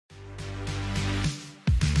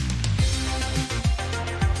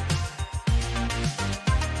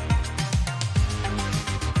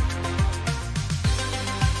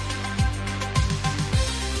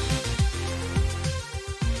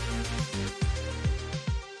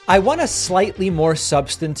I want to slightly more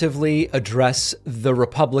substantively address the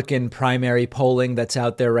Republican primary polling that's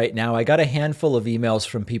out there right now. I got a handful of emails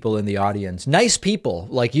from people in the audience, nice people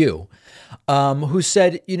like you, who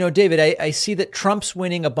said, you know, David, I see that Trump's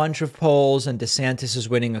winning a bunch of polls and DeSantis is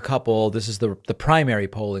winning a couple. This is the primary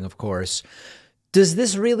polling, of course. Does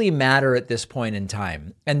this really matter at this point in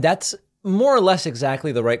time? And that's more or less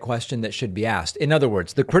exactly the right question that should be asked. In other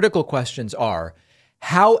words, the critical questions are,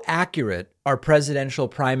 how accurate are presidential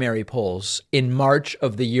primary polls in March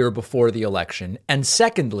of the year before the election? And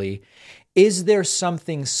secondly, is there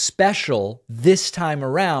something special this time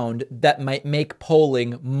around that might make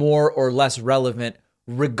polling more or less relevant,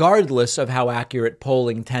 regardless of how accurate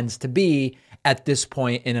polling tends to be at this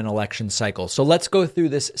point in an election cycle? So let's go through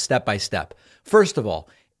this step by step. First of all,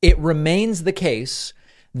 it remains the case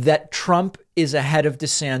that Trump is ahead of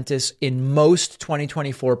DeSantis in most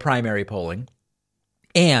 2024 primary polling.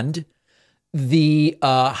 And the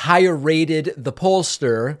higher rated the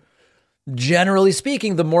pollster, generally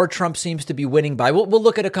speaking, the more Trump seems to be winning by. We'll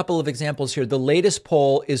look at a couple of examples here. The latest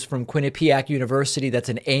poll is from Quinnipiac University. That's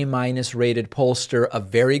an A- rated pollster, a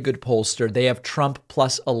very good pollster. They have Trump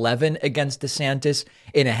plus 11 against DeSantis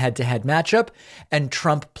in a head-to-head matchup, and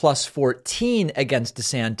Trump plus 14 against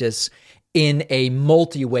DeSantis in a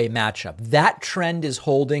multi-way matchup. That trend is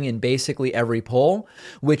holding in basically every poll,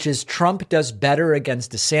 which is Trump does better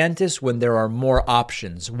against DeSantis when there are more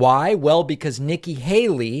options. Why? Well, because Nikki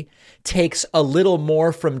Haley takes a little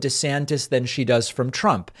more from DeSantis than she does from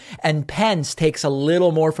Trump. And Pence takes a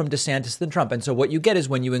little more from DeSantis than Trump. And so what you get is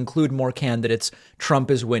when you include more candidates, Trump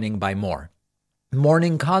is winning by more.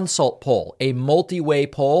 Morning Consult poll, a multi-way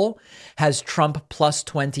poll, has Trump plus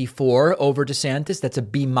 24 over DeSantis. That's a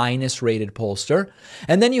B- rated pollster.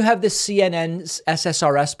 And then you have the CNN's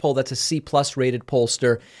SSRS poll. That's a C+ rated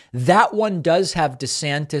pollster. That one does have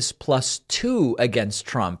DeSantis plus 2 against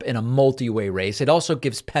Trump in a multi-way race. It also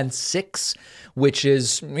gives Pence 6, which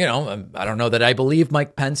is, you know, I don't know that I believe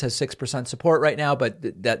Mike Pence has 6% support right now, but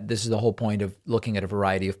this is the whole point of looking at a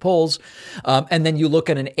variety of polls. And then you look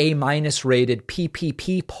at an A- rated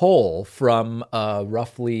PPP poll from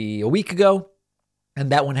roughly a week ago, and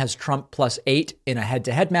that one has Trump plus 8 in a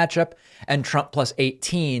head-to-head matchup and Trump plus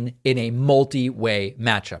 18 in a multi-way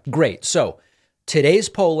matchup. Great. So today's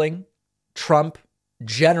polling, Trump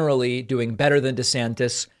generally doing better than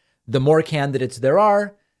DeSantis. The more candidates there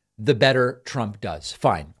are, the better Trump does.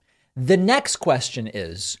 Fine. The next question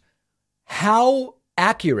is, how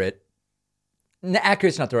accurate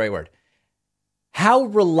is not the right word. How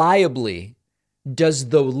reliably does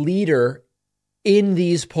the leader in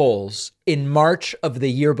these polls in March of the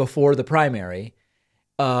year before the primary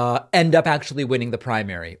end up actually winning the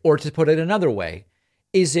primary? Or to put it another way,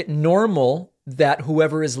 is it normal that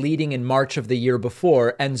whoever is leading in March of the year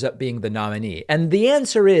before ends up being the nominee? And the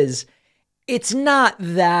answer is, it's not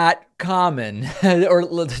that common. Or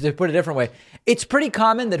to put it a different way, it's pretty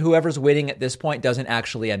common that whoever's winning at this point doesn't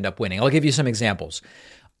actually end up winning. I'll give you some examples.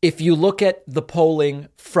 If you look at the polling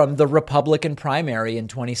from the Republican primary in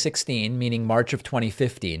 2016, meaning March of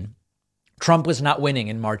 2015, Trump was not winning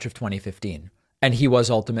in March of 2015, and he was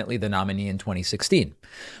ultimately the nominee in 2016.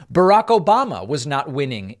 Barack Obama was not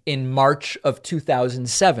winning in March of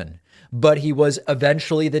 2007, but he was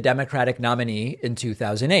eventually the Democratic nominee in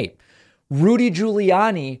 2008. Rudy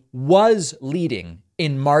Giuliani was leading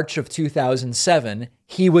in March of 2007.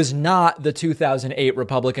 He was not the 2008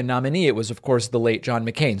 Republican nominee. It was, of course, the late John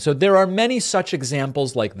McCain. So there are many such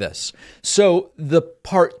examples like this. So the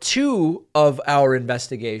part 2 of our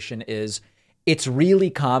investigation is, it's really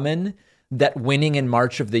common that winning in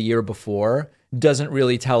March of the year before doesn't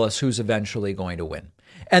really tell us who's eventually going to win.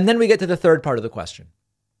 And then we get to the third part of the question.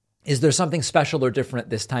 Is there something special or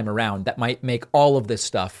different this time around that might make all of this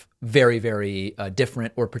stuff very, very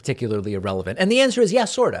different or particularly irrelevant? And the answer is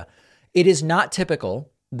yes, sort of. It is not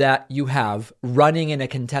typical that you have running in a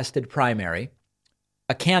contested primary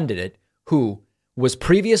a candidate who was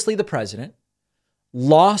previously the president,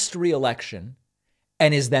 lost re-election,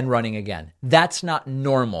 and is then running again. That's not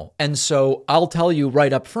normal. And so I'll tell you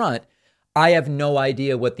right up front, I have no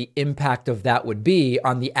idea what the impact of that would be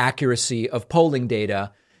on the accuracy of polling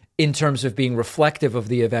data in terms of being reflective of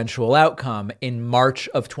the eventual outcome in March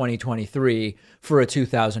of 2023 for a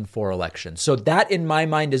 2004 election. So that, in my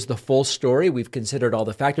mind, is the full story. We've considered all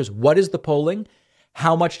the factors. What is the polling?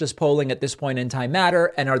 How much does polling at this point in time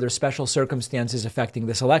matter? And are there special circumstances affecting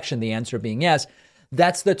this election? The answer being yes.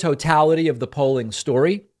 That's the totality of the polling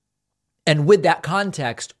story. And with that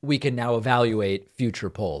context, we can now evaluate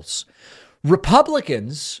future polls.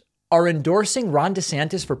 Republicans are endorsing Ron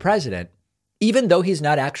DeSantis for president, even though he's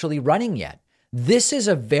not actually running yet. This is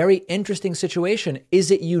a very interesting situation. Is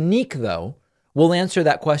it unique, though? We'll answer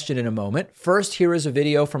that question in a moment. First, here is a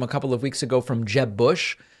video from a couple of weeks ago from Jeb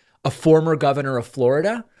Bush, a former governor of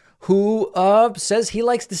Florida, who says he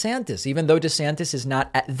likes DeSantis, even though DeSantis is not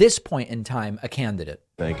at this point in time a candidate.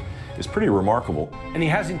 I think is pretty remarkable. And he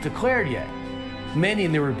hasn't declared yet. Many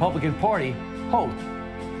in the Republican Party hope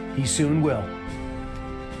he soon will.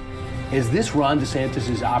 Is this Ron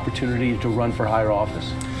DeSantis' opportunity to run for higher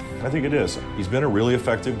office? I think it is. He's been a really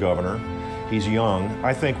effective governor. He's young.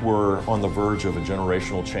 I think we're on the verge of a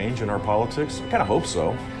generational change in our politics. I kind of hope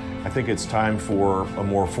so. I think it's time for a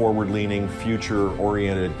more forward-leaning,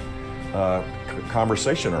 future-oriented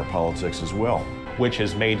conversation in our politics as well. Which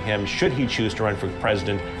has made him, should he choose to run for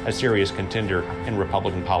president, a serious contender in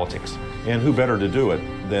Republican politics. And who better to do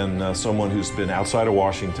it than someone who's been outside of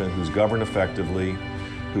Washington, who's governed effectively,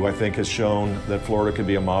 who I think has shown that Florida could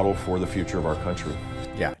be a model for the future of our country.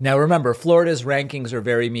 Yeah. Now, remember, Florida's rankings are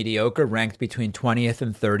very mediocre, ranked between 20th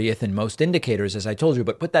and 30th in most indicators, as I told you.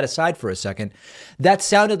 But put that aside for a second. That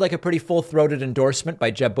sounded like a pretty full-throated endorsement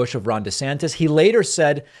by Jeb Bush of Ron DeSantis. He later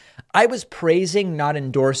said, I was praising, not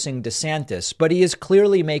endorsing DeSantis, but he is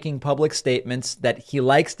clearly making public statements that he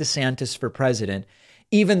likes DeSantis for president,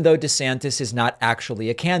 even though DeSantis is not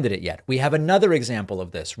actually a candidate yet. We have another example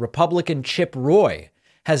of this. Republican Chip Roy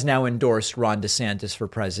has now endorsed Ron DeSantis for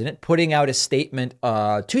president, putting out a statement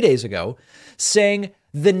 2 days ago saying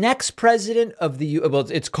the next president of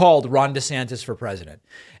it's called Ron DeSantis for president.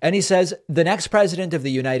 And he says the next president of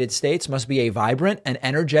the United States must be a vibrant and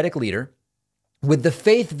energetic leader with the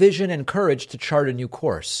faith, vision, and courage to chart a new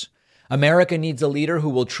course. America needs a leader who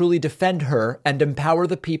will truly defend her and empower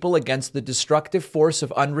the people against the destructive force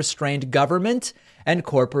of unrestrained government and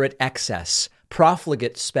corporate excess,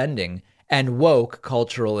 profligate spending, and woke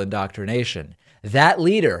cultural indoctrination. That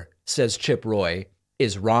leader, says Chip Roy,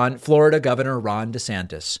 is Florida Governor Ron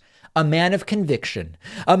DeSantis, a man of conviction,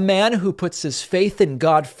 a man who puts his faith in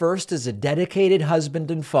God first as a dedicated husband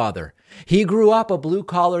and father. He grew up a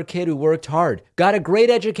blue-collar kid who worked hard, got a great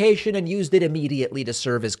education, and used it immediately to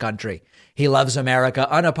serve his country. He loves America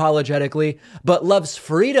unapologetically, but loves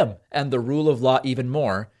freedom and the rule of law even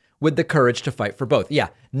more, with the courage to fight for both. Yeah,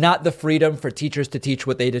 not the freedom for teachers to teach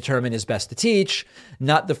what they determine is best to teach,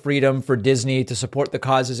 not the freedom for Disney to support the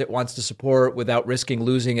causes it wants to support without risking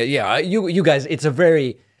losing it. Yeah, you guys, it's a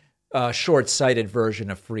very short-sighted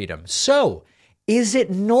version of freedom. So, is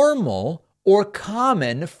it normal or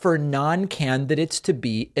common for non-candidates to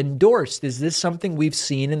be endorsed? Is this something we've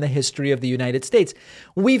seen in the history of the United States?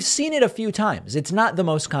 We've seen it a few times. It's not the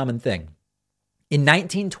most common thing. In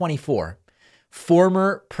 1924,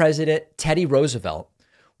 former President Teddy Roosevelt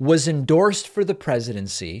was endorsed for the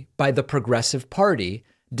presidency by the Progressive Party,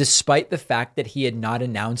 despite the fact that he had not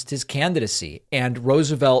announced his candidacy. And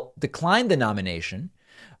Roosevelt declined the nomination,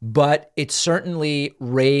 but it certainly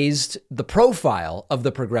raised the profile of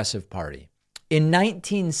the Progressive Party. In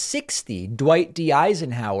 1960, Dwight D.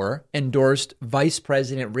 Eisenhower endorsed Vice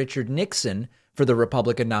President Richard Nixon for the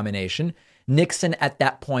Republican nomination. Nixon at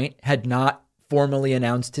that point had not formally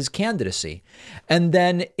announced his candidacy. And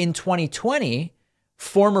then in 2020,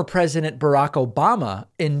 former President Barack Obama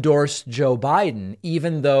endorsed Joe Biden,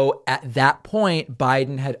 even though at that point,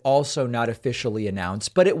 Biden had also not officially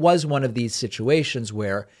announced. But it was one of these situations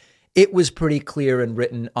where it was pretty clear and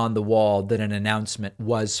written on the wall that an announcement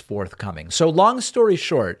was forthcoming. So long story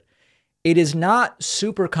short, it is not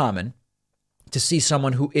super common to see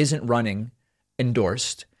someone who isn't running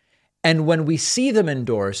endorsed. And when we see them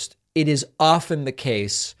endorsed, it is often the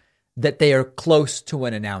case that they are close to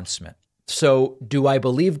an announcement. So do I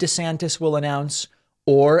believe DeSantis will announce?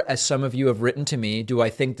 Or, as some of you have written to me, do I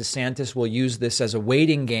think DeSantis will use this as a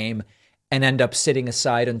waiting game and end up sitting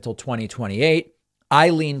aside until 2028? I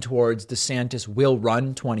lean towards DeSantis will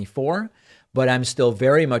run 24, but I'm still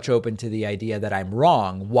very much open to the idea that I'm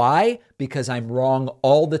wrong. Why? Because I'm wrong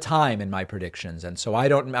all the time in my predictions. And so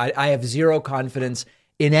I have zero confidence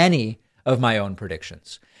in any of my own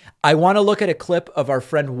predictions. I want to look at a clip of our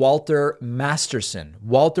friend Walter Masterson.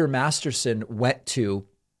 Walter Masterson went to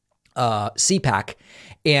CPAC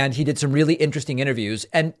and he did some really interesting interviews.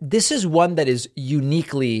 And this is one that is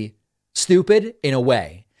uniquely stupid in a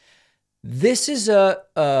way. This is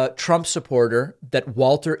a Trump supporter that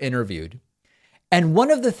Walter interviewed. And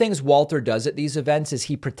one of the things Walter does at these events is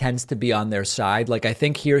he pretends to be on their side. Like, I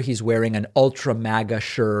think here he's wearing an ultra MAGA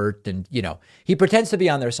shirt and, he pretends to be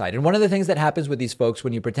on their side. And one of the things that happens with these folks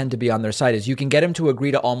when you pretend to be on their side is you can get them to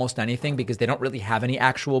agree to almost anything because they don't really have any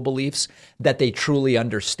actual beliefs that they truly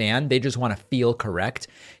understand. They just want to feel correct.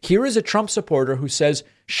 Here is a Trump supporter who says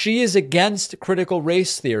she is against critical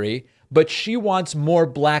race theory, but she wants more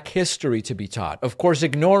Black history to be taught. Of course,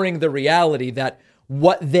 ignoring the reality that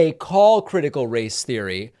what they call critical race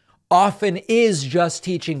theory often is just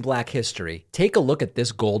teaching Black history. Take a look at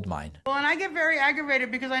this gold mine. Well, and I get very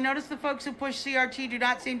aggravated because I notice the folks who push CRT do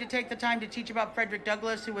not seem to take the time to teach about Frederick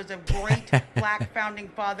Douglass, who was a great Black founding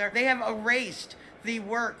father. They have erased the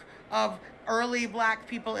work of early Black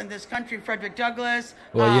people in this country. Frederick Douglass.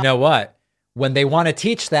 Well, you know what? When they want to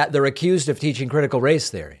teach that, they're accused of teaching critical race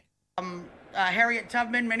theory. Harriet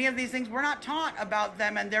Tubman, many of these things, we're not taught about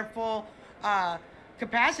them and their full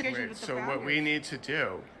capacity. Wait, so what we need to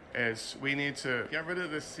do is we need to get rid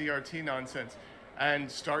of this CRT nonsense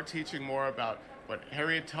and start teaching more about what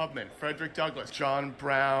Harriet Tubman, Frederick Douglass, John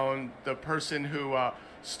Brown, the person who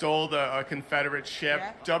stole the Confederate ship,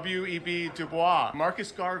 W.E.B. Du Bois,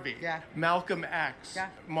 Marcus Garvey, Malcolm X,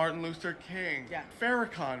 Martin Luther King,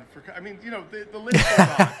 Farrakhan. The list goes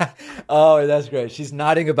on. Oh, that's great. She's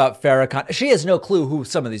nodding about Farrakhan. She has no clue who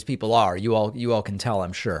some of these people are. You all can tell,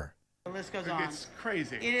 I'm sure. The list goes on. It's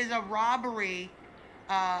crazy. It is a robbery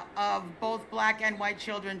of both Black and white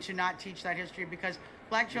children to not teach that history, because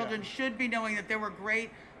Black children should be knowing that there were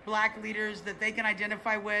great Black leaders that they can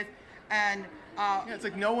identify with. And it's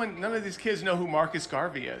like none of these kids know who Marcus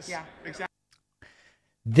Garvey is. Yeah, exactly.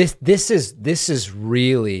 This is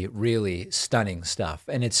really, really stunning stuff,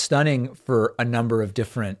 and it's stunning for a number of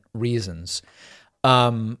different reasons.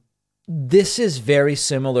 This is very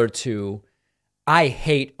similar to, I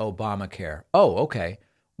hate Obamacare. Oh, okay.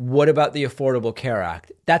 What about the Affordable Care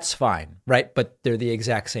Act? That's fine, right? But they're the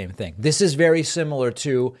exact same thing. This is very similar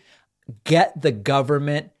to, get the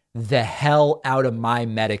government the hell out of my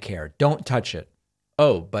Medicare. Don't touch it.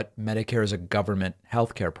 Oh, but Medicare is a government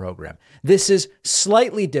healthcare program. This is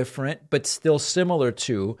slightly different, but still similar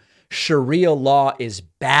to, Sharia law is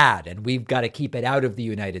bad and we've got to keep it out of the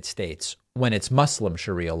United States, when it's Muslim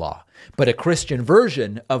Sharia law. But a Christian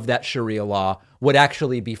version of that Sharia law would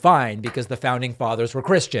actually be fine because the founding fathers were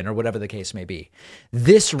Christian, or whatever the case may be.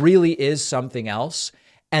 This really is something else.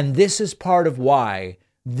 And this is part of why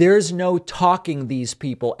there's no talking these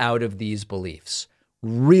people out of these beliefs.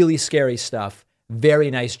 Really scary stuff.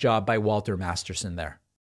 Very nice job by Walter Masterson there.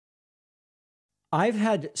 I've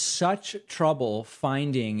had such trouble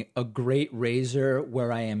finding a great razor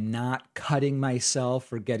where I am not cutting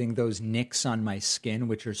myself or getting those nicks on my skin,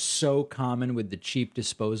 which are so common with the cheap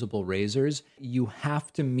disposable razors. You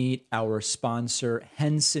have to meet our sponsor,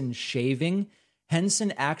 Henson Shaving.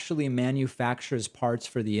 Henson actually manufactures parts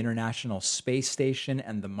for the International Space Station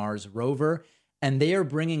and the Mars rover, and they are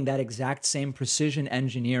bringing that exact same precision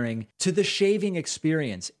engineering to the shaving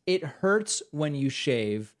experience. It hurts when you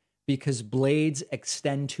shave because blades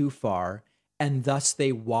extend too far, and thus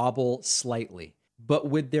they wobble slightly. But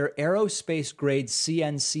with their aerospace-grade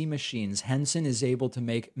CNC machines, Henson is able to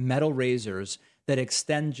make metal razors that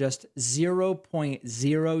extend just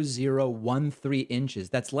 0.0013 inches.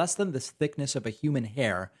 That's less than the thickness of a human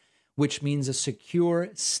hair, which means a secure,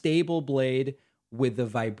 stable blade with a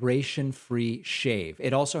vibration-free shave.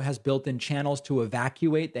 It also has built-in channels to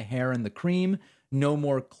evacuate the hair and the cream. No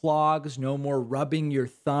more clogs, no more rubbing your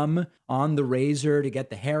thumb on the razor to get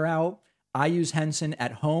the hair out. I use Henson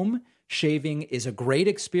at home. Shaving is a great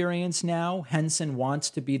experience now. Henson wants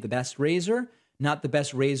to be the best razor, not the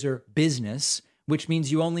best razor business, which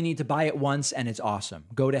means you only need to buy it once and it's awesome.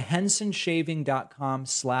 Go to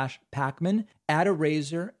hensonshaving.com/Pacman, add a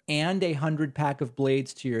razor and 100 pack of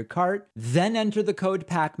blades to your cart, then enter the code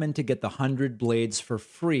Pacman to get the 100 blades for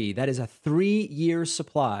free. That is a 3-year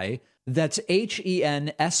supply. That's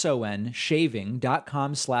HENSON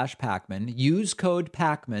shaving.com/Pacman. Use code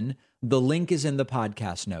Pacman. The link is in the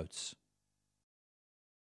podcast notes.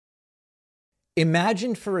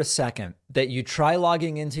 Imagine for a second that you try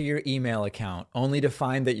logging into your email account only to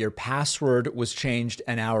find that your password was changed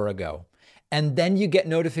an hour ago. And then you get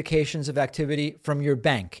notifications of activity from your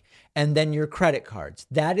bank and then your credit cards.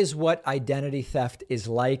 That is what identity theft is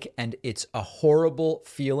like, and it's a horrible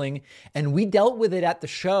feeling. And we dealt with it at the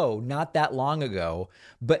show not that long ago,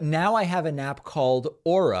 but now I have an app called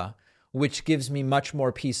Aura, which gives me much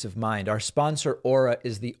more peace of mind. Our sponsor, Aura,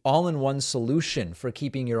 is the all-in-one solution for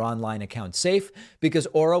keeping your online account safe, because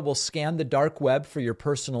Aura will scan the dark web for your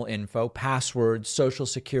personal info, passwords, social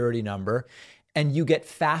security number, and you get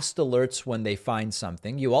fast alerts when they find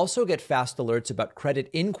something. You also get fast alerts about credit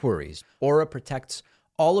inquiries. Aura protects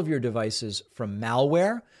all of your devices from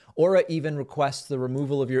malware. Aura even requests the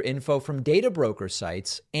removal of your info from data broker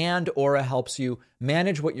sites, and Aura helps you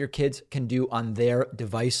manage what your kids can do on their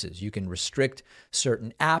devices. You can restrict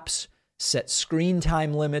certain apps, set screen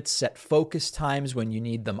time limits, set focus times when you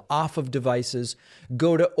need them off of devices.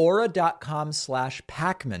 Go to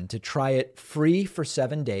aura.com/Pacman to try it free for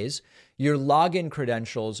 7 days. Your login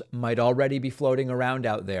credentials might already be floating around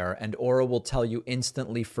out there, and Aura will tell you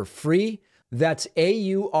instantly for free. That's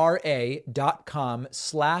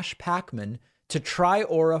aura.com/Pacman to try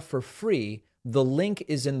Aura for free. The link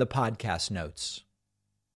is in the podcast notes.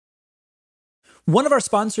 One of our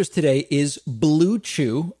sponsors today is Blue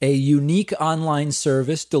Chew, a unique online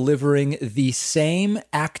service delivering the same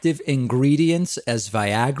active ingredients as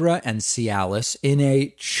Viagra and Cialis in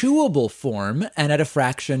a chewable form and at a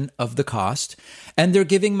fraction of the cost. And they're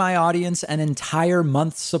giving my audience an entire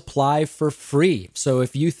month's supply for free. So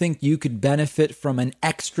if you think you could benefit from an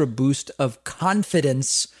extra boost of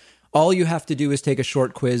confidence, all you have to do is take a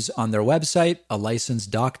short quiz on their website. A licensed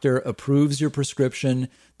doctor approves your prescription.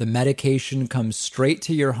 The medication comes straight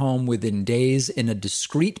to your home within days in a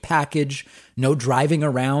discreet package. No driving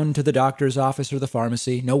around to the doctor's office or the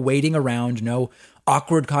pharmacy. No waiting around. No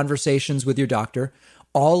awkward conversations with your doctor.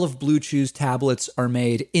 All of Blue Chew's tablets are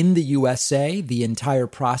made in the USA. The entire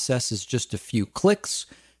process is just a few clicks.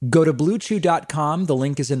 Go to bluechew.com. The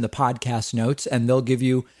link is in the podcast notes, and they'll give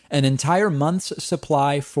you an entire month's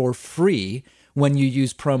supply for free when you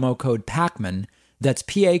use promo code PACMAN. That's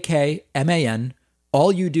PAKMAN.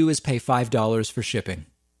 All you do is pay $5 for shipping.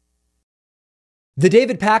 The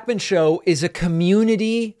David Pakman Show is a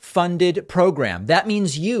community-funded program. That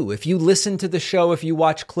means you, if you listen to the show, if you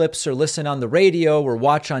watch clips or listen on the radio or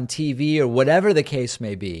watch on TV or whatever the case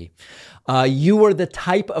may be, you are the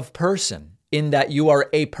type of person in that you are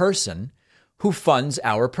a person who funds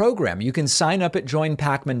our program. You can sign up at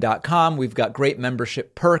joinpacman.com. We've got great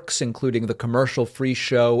membership perks, including the commercial-free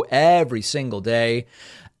show every single day,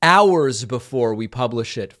 hours before we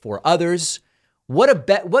publish it for others.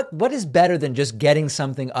 What is better than just getting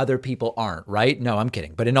something other people aren't, right? No, I'm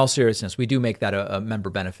kidding. But in all seriousness, we do make that a member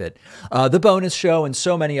benefit. The bonus show and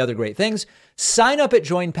so many other great things. Sign up at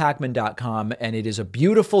joinpacman.com, and it is a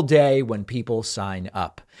beautiful day when people sign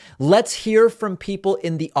up. Let's hear from people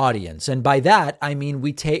in the audience. And by that, I mean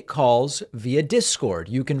we take calls via Discord.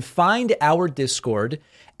 You can find our Discord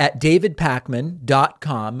at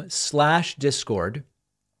davidpakman.com/Discord.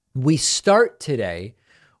 We start today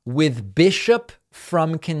with Bishop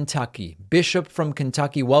from Kentucky. Bishop from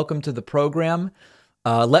Kentucky, welcome to the program.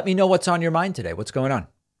 Let me know what's on your mind today. What's going on?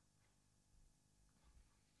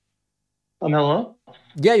 Hello?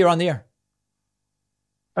 Yeah, you're on the air.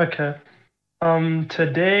 Okay.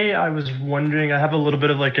 Today I was wondering, I have a little bit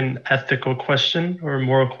of like an ethical question or a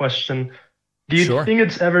moral question. Do you Sure. think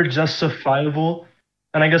it's ever justifiable,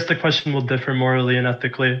 and I guess the question will differ morally and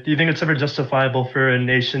ethically, do you think it's ever justifiable for a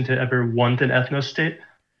nation to ever want an ethno-state?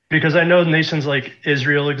 Because I know nations like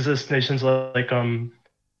Israel exist, nations like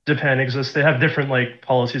Japan exist. They have different like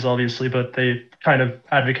policies, obviously, but they kind of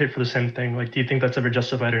advocate for the same thing. Like, do you think that's ever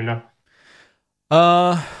justified or no?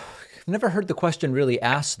 I've never heard the question really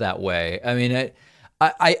asked that way. I mean,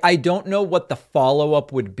 I don't know what the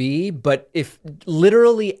follow-up would be, but if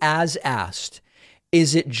literally as asked,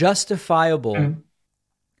 is it justifiable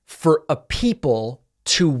for a people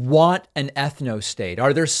to want an ethno-state?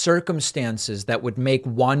 Are there circumstances that would make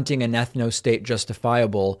wanting an ethno-state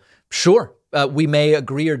justifiable? Sure. We may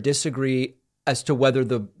agree or disagree as to whether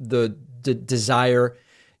the desire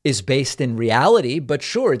is based in reality, but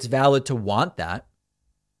sure, it's valid to want that.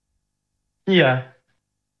 Yeah.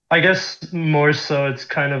 I guess more so it's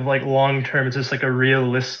kind of like long term, it's just like a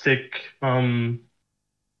realistic,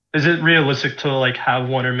 is it realistic to like have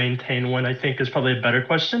one or maintain one? I think is probably a better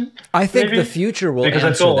question. I think maybe. The future will Because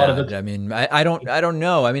answer I feel a lot that. of it. I mean, I don't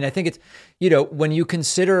know. I mean, I think it's, when you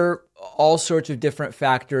consider all sorts of different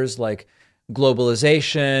factors like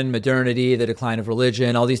globalization, modernity, the decline of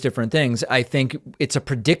religion, all these different things, I think it's a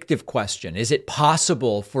predictive question. Is it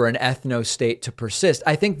possible for an ethno-state to persist?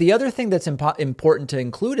 I think the other thing that's important to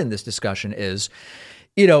include in this discussion is,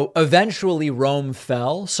 eventually Rome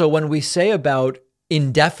fell. So when we say about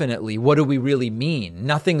indefinitely, what do we really mean?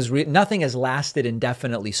 Nothing has lasted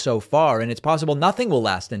indefinitely so far, and it's possible nothing will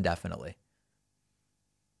last indefinitely.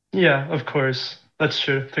 Yeah, of course. That's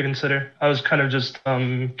true to consider. I was kind of just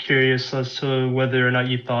curious as to whether or not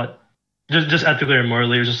you thought, just ethically or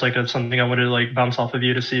morally, it was just like something I wanted to like bounce off of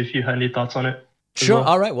you to see if you had any thoughts on it. Sure. Well.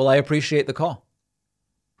 All right. Well, I appreciate the call.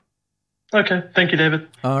 Okay. Thank you, David.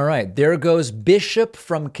 All right. There goes Bishop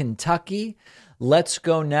from Kentucky. Let's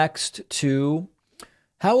go next to,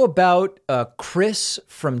 how about Chris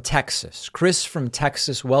from Texas? Chris from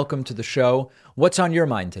Texas, welcome to the show. What's on your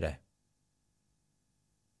mind today?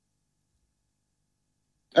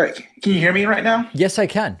 All right, can you hear me right now? Yes, I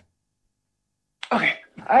can. Okay.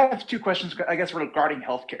 I have two questions, I guess, regarding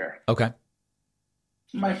healthcare. Okay.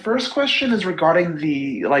 My first question is regarding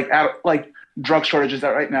the drug shortages that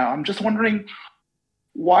right now. I'm just wondering,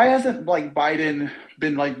 why hasn't Biden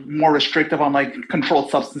been more restrictive on controlled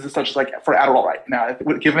substances such as for Adderall right now,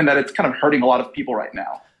 given that it's kind of hurting a lot of people right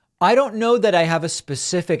now? I don't know that I have a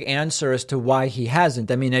specific answer as to why he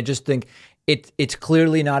hasn't. I mean, I just think it's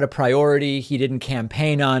clearly not a priority. He didn't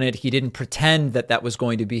campaign on it. He didn't pretend that that was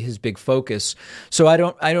going to be his big focus. So I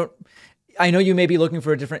know you may be looking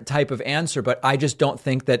for a different type of answer, but I just don't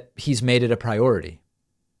think that he's made it a priority.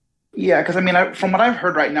 Yeah, because I mean, from what I've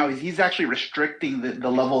heard right now, he's actually restricting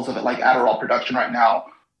the levels of it, Adderall production right now,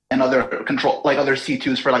 and other other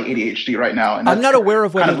C2s for ADHD right now. And I'm not aware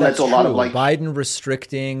of whether that's true. Biden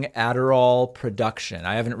restricting Adderall production.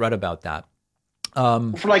 I haven't read about that.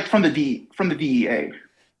 From the DEA.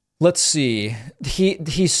 Let's see.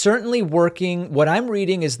 He's certainly working. What I'm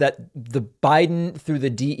reading is that the Biden through the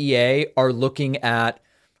DEA are looking at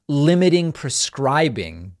limiting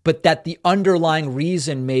prescribing, but that the underlying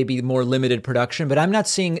reason may be more limited production. But I'm not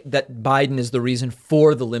seeing that Biden is the reason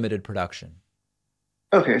for the limited production.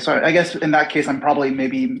 Okay, so I guess in that case, I'm probably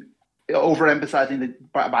maybe overemphasizing the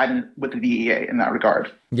Biden with the DEA in that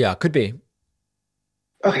regard. Yeah, could be.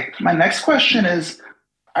 Okay, my next question is,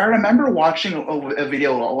 I remember watching a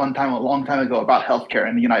video a long time ago about healthcare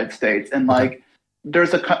in the United States, and there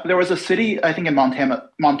was a city, I think in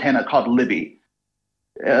Montana called Libby,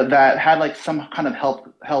 that had some kind of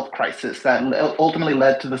health crisis that ultimately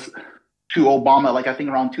led to Obama, I think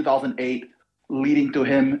around 2008, leading to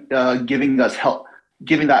him giving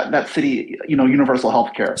that city universal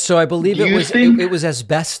health care. So I believe it was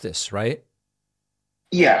asbestos, right?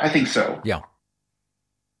 Yeah, I think so. Yeah.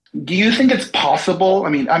 Do you think it's possible? I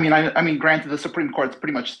mean, granted, the Supreme Court's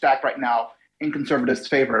pretty much stacked right now in conservatives'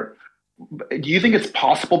 favor. Do you think it's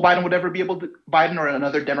possible Biden or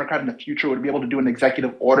another Democrat in the future would be able to do an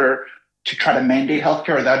executive order to try to mandate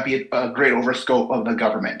healthcare, or that'd be a great overscope of the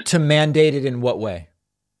government? To mandate it in what way?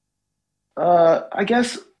 I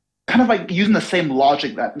guess kind of using the same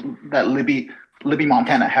logic that Libby,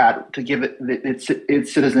 Montana had to give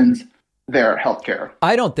its citizens their healthcare.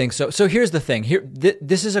 I don't think so. So here's the thing.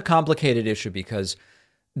 This is a complicated issue because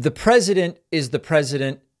the president is the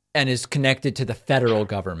president and is connected to the federal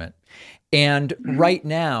government. And right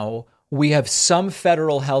now, we have some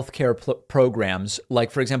federal healthcare programs,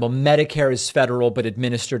 like, for example, Medicare is federal but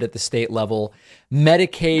administered at the state level.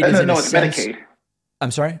 Medicaid is it's Medicaid.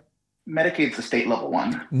 I'm sorry? Medicaid's the state level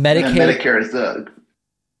one. Medicare is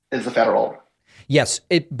the federal. Yes,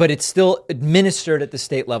 but it's still administered at the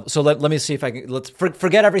state level. So let me see if I can. Let's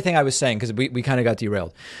forget everything I was saying because we kind of got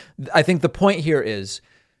derailed. I think the point here is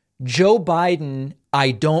Joe Biden,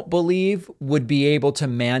 I don't believe, would be able to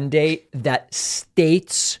mandate that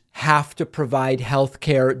states have to provide health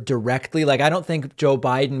care directly. I don't think Joe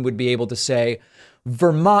Biden would be able to say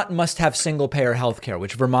Vermont must have single payer health care,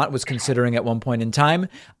 which Vermont was considering at one point in time.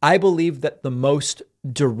 I believe that the most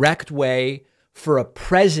direct way for a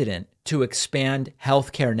president to expand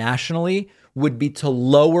healthcare nationally would be to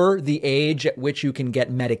lower the age at which you can get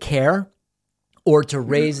Medicare or to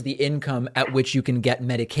raise the income at which you can get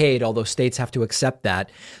Medicaid, although states have to accept that.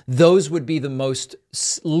 Those would be the most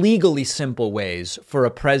legally simple ways for a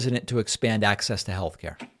president to expand access to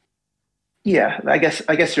healthcare. Yeah, I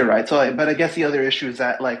guess you're right. So, but I guess the other issue is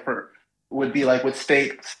that would be with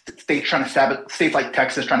states trying to states like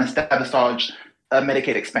Texas trying to sabotage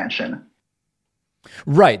Medicaid expansion.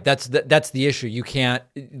 Right. That's the issue. You can't.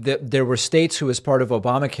 There were states who, as part of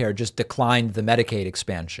Obamacare, just declined the Medicaid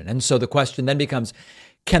expansion, and so the question then becomes: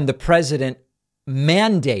 can the president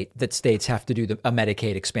mandate that states have to do a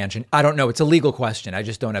Medicaid expansion? I don't know. It's a legal question. I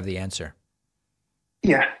just don't have the answer.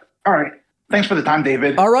 Yeah. All right. Thanks for the time,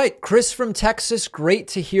 David. All right, Chris from Texas. Great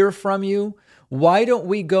to hear from you. Why don't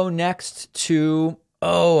we go next to?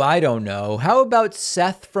 Oh, I don't know. How about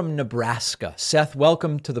Seth from Nebraska? Seth,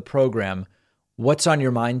 welcome to the program. What's on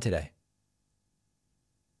your mind today?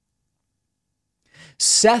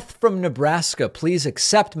 Seth from Nebraska, please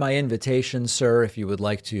accept my invitation, sir, if you would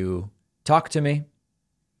like to talk to me.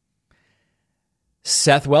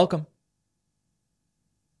 Seth, welcome.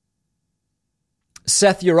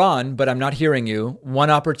 Seth, you're on, but I'm not hearing you. One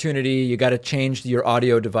opportunity, you got to change your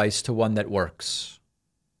audio device to one that works.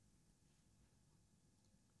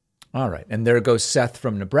 All right, and there goes Seth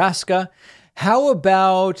from Nebraska. How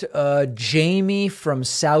about Jamie from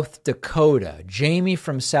South Dakota? Jamie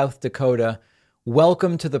from South Dakota,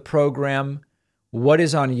 welcome to the program. What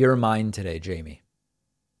is on your mind today, Jamie?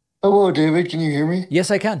 Hello, David. Can you hear me?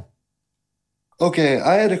 Yes, I can. Okay,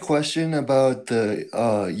 I had a question about the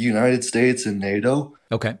United States and NATO.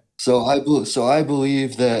 Okay. So I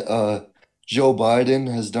believe that Joe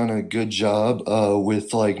Biden has done a good job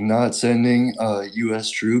with like not sending U.S.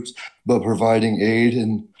 troops, but providing aid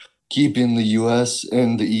and keeping the U.S.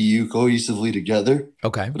 and the EU cohesively together.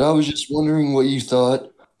 Okay. But I was just wondering what you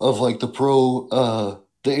thought of like the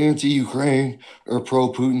anti-Ukraine or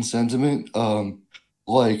pro-Putin sentiment,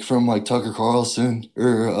 like from like Tucker Carlson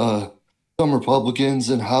or some Republicans,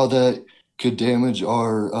 and how that could damage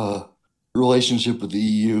our relationship with the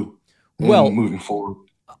EU and Well, moving forward.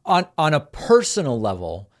 on a personal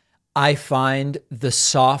level, I find the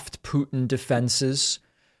soft Putin defenses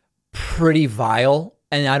pretty vile,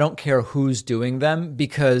 and I don't care who's doing them,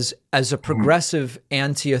 because as a progressive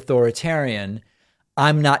anti-authoritarian,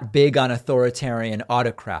 I'm not big on authoritarian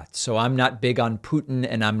autocrats. So I'm not big on Putin,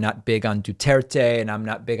 and I'm not big on Duterte, and I'm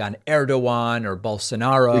not big on Erdogan or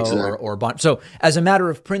Bolsonaro or Exactly. Orban. So as a matter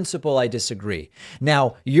of principle, I disagree.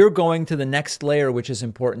 Now, you're going to the next layer, which is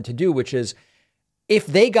important to do, which is if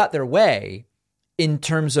they got their way in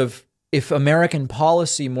terms of if American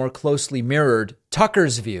policy more closely mirrored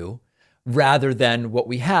Tucker's view rather than what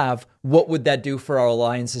we have, what would that do for our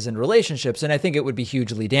alliances and relationships? And I think it would be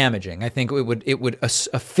hugely damaging. I think it would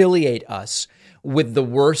affiliate us with the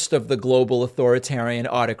worst of the global authoritarian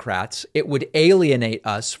autocrats. It would alienate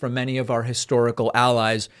us from many of our historical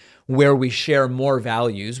allies where we share more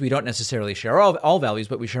values. We don't necessarily share all values,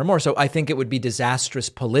 but we share more. So I think it would be disastrous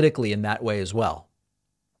politically in that way as well.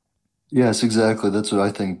 Yes, exactly. That's what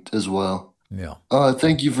I think as well. Yeah.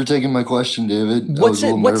 Thank you for taking my question, David. I What's was a it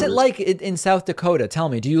little What's it nervous. like in South Dakota? Tell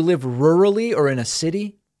me, do you live rurally or in a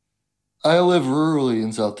city? I live rurally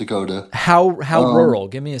in South Dakota. How Um, rural?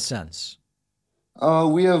 Give me a sense.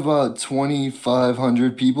 we have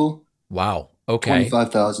 2,500 people, Wow. Okay.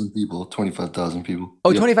 25,000 people, 25,000 people.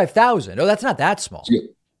 Oh, Yep. 25,000. Oh, that's not that small. Yep.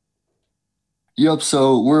 Yep.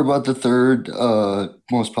 So we're about the third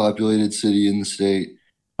most populated city in the state,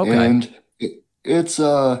 Okay. and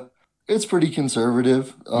it's pretty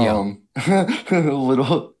conservative. Yeah. A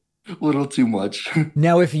little too much.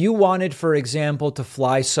 Now, if you wanted, for example, to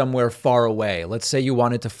fly somewhere far away, let's say you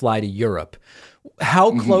wanted to fly to Europe,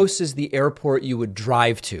 how Mhm. close is the airport you would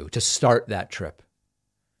drive to start that trip?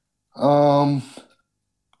 Um,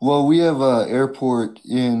 well, we have a airport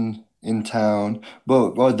in town,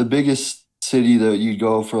 but the biggest city that you'd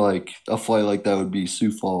go for like a flight like that would be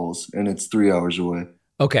Sioux Falls, and it's 3 hours away.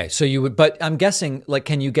 Okay, so you would, but I'm guessing, like,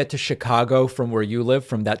 can you get to Chicago from where you live,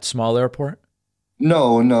 from that small airport?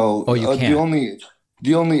 No, no. Oh, you can't.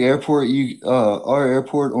 The only airport our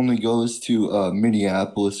airport only goes to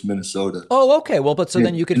Minneapolis, Minnesota, Oh, okay. Well, but so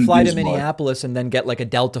then you could in fly to Bismarck. Minneapolis and then get like a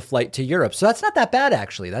Delta flight to Europe. So that's not that bad,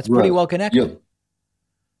 actually. That's pretty Right. well connected. Yep.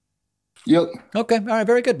 Yep. Okay. All right.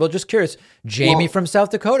 Very good. Well, just curious. Jamie Well, from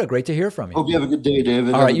South Dakota. Great to hear from you. hope you have a good day,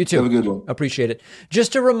 David. All right. You Have too. a good one. Appreciate it.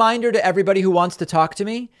 Just a reminder to everybody who wants to talk to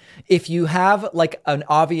me, if you have like an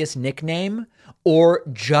obvious nickname or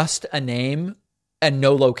just a name and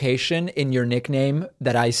no location in your nickname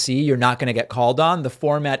that I see, you're not going to get called on. The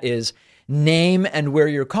format is name and where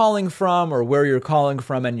you're calling from, or where you're calling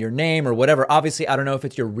from and your name, or whatever. Obviously, I don't know if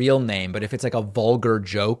it's your real name, but if it's like a vulgar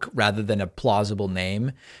joke rather than a plausible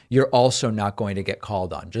name, you're also not going to get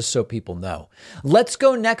called on, just so people know. Let's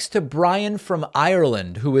go next to Brian from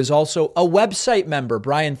Ireland, who is also a website member.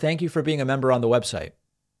 Brian, thank you for being a member on the website.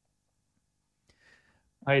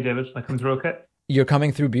 Hi, David. I come through okay? You're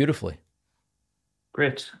coming through beautifully.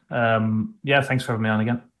 Great. Yeah, thanks for having me on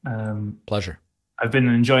again. Pleasure. I've been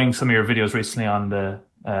enjoying some of your videos recently on the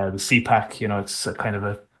CPAC. You know, it's a kind of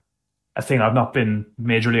a thing I've not been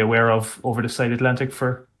majorly aware of over the side Atlantic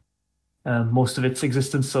for most of its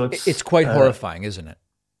existence. So It's quite horrifying, isn't it?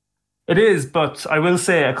 it is, but I will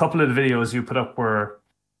say a couple of the videos you put up were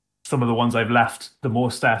some of the ones I've laughed the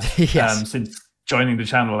most at Yes. since joining the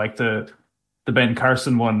channel, like the Ben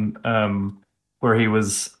Carson one, where he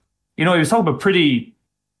was, he was talking about pretty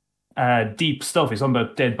deep stuff. He's talking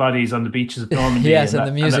about dead bodies on the beaches of Normandy. Yes, and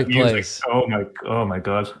and the that music plays. Oh my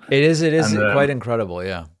God. It is And, quite incredible,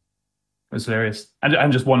 yeah. It was hilarious.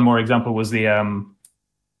 And just one more example was the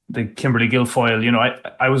Kimberly Guilfoyle. You know,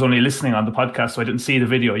 I was only listening on the podcast, so I didn't see the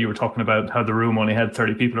video. You were talking about how the room only had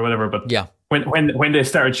 30 people or whatever, but Yeah. when they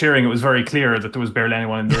started cheering, it was very clear that there was barely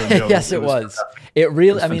anyone in the room. You know, Yes, it was. fantastic. It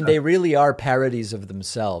really, was I mean, they fantastic. really are parodies of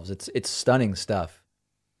themselves. It's stunning stuff.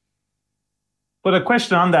 But a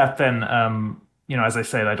question on that then, as I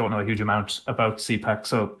said, I don't know a huge amount about CPAC,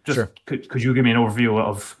 so just Sure. could you give me an overview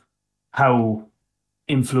of how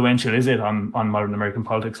influential is it on modern American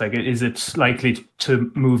politics? Like, is it likely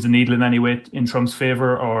to move the needle in any way in Trump's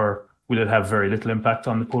favor, or will it have very little impact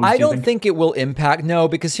on the polls? I don't think it will impact. No,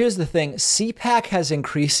 because here's the thing. CPAC has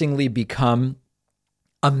increasingly become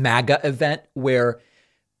a MAGA event where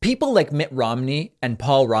people like Mitt Romney and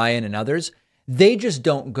Paul Ryan and others, they just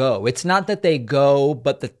don't go. It's not that they go,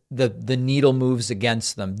 but the needle moves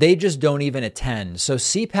against them. They just don't even attend. So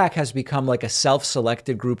CPAC has become like a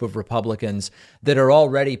self-selected group of Republicans that are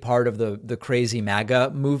already part of the crazy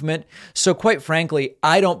MAGA movement. So quite frankly,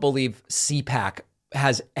 I don't believe CPAC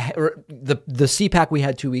has, or the CPAC we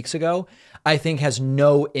had 2 weeks ago, I think has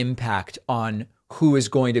no impact on who is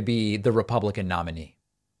going to be the Republican nominee.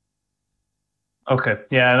 Okay,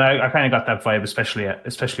 yeah, and I kind of got that vibe,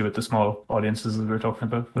 especially with the small audiences that we were talking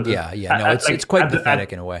about. But no, it's quite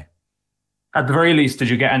pathetic in a way. At the very least, did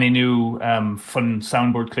you get any new fun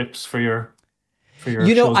soundboard clips for your shows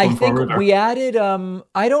I going think forward, we added.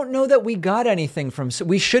 I don't know that we got anything from.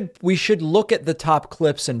 We should look at the top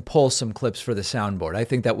clips and pull some clips for the soundboard. I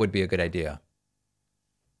think that would be a good idea.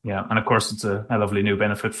 Yeah, and of course it's a lovely new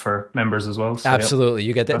benefit for members as well. So, absolutely,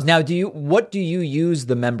 you get that. Now, what do you use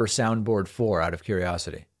the member soundboard for, out of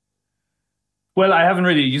curiosity? Well, I haven't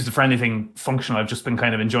really used it for anything functional. I've just been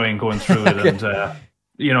kind of enjoying going through it, and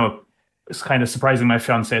it's kind of surprising my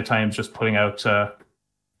fiance at times, just putting out at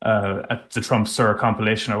the Trump Sir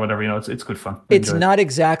compilation or whatever. It's good fun. It's not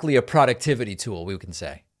exactly a productivity tool, we can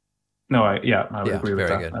say. No, I would agree with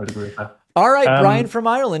that. Good. I would agree with that. All right, Brian from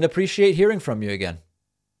Ireland. Appreciate hearing from you again.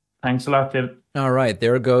 Thanks a lot, David. All right,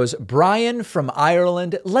 there goes Brian from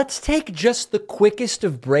Ireland. Let's take just the quickest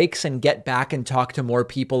of breaks and get back and talk to more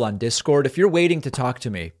people on Discord. If you're waiting to talk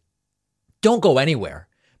to me, don't go anywhere,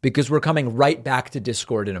 because we're coming right back to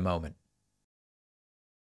Discord in a moment.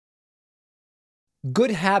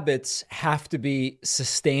 Good habits have to be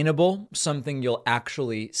sustainable, something you'll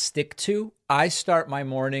actually stick to. I start my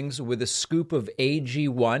mornings with a scoop of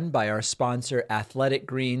AG1 by our sponsor, Athletic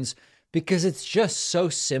Greens, because it's just so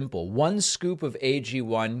simple. One scoop of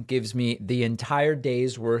AG1 gives me the entire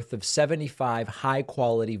day's worth of 75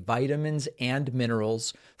 high-quality vitamins and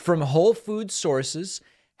minerals from whole food sources.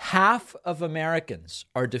 Half of Americans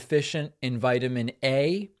are deficient in vitamin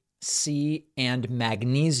A, C, and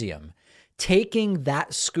magnesium. Taking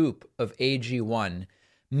that scoop of AG1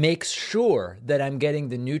 makes sure that I'm getting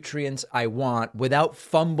the nutrients I want without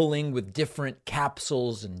fumbling with different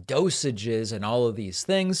capsules and dosages and all of these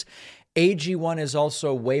things. AG1 is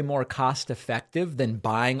also way more cost effective than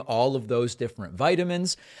buying all of those different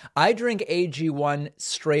vitamins. I drink AG1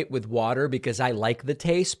 straight with water because I like the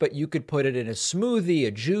taste, but you could put it in a smoothie,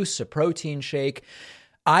 a juice, a protein shake.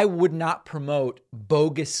 I would not promote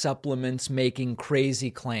bogus supplements making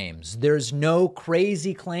crazy claims. There's no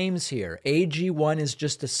crazy claims here. AG1 is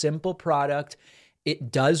just a simple product.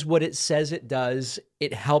 It does what it says it does.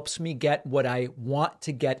 It helps me get what I want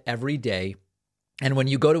to get every day. And when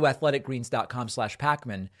you go to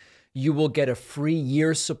athleticgreens.com/Pacman, you will get a free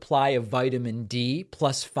year's supply of vitamin D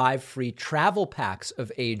plus 5 free travel packs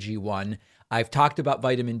of AG1. I've talked about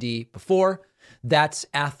vitamin D before. That's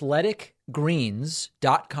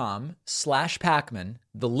athleticgreens.com/Pacman.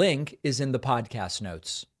 The link is in the podcast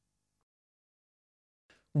notes.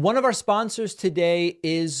 One of our sponsors today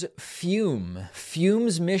is Fume.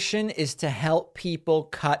 Fume's mission is to help people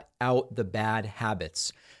cut out the bad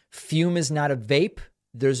habits. Fume is not a vape.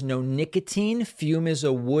 There's no nicotine. Fume is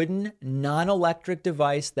a wooden, non-electric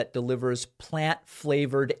device that delivers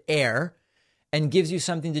plant-flavored air and gives you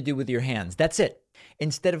something to do with your hands. That's it.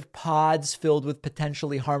 Instead of pods filled with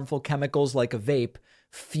potentially harmful chemicals like a vape,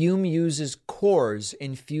 Fume uses cores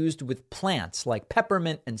infused with plants like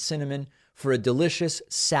peppermint and cinnamon for a delicious,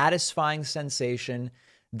 satisfying sensation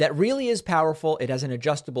that really is powerful. It has an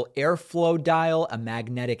adjustable airflow dial, a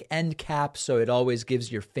magnetic end cap, so it always gives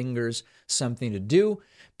your fingers something to do.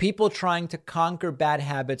 People trying to conquer bad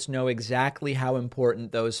habits know exactly how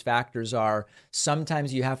important those factors are.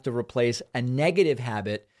 Sometimes you have to replace a negative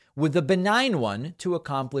habit with a benign one to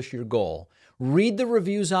accomplish your goal. Read the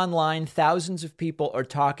reviews online. Thousands of people are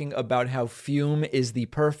talking about how Fume is the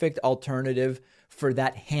perfect alternative for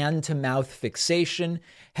that hand-to-mouth fixation.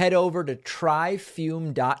 Head over to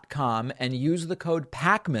tryfume.com and use the code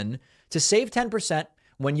PACMAN to save 10%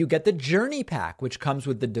 when you get the Journey Pack, which comes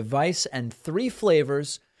with the device and 3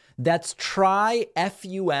 flavors. That's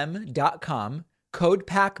tryfum.com. Code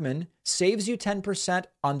PACMAN saves you 10%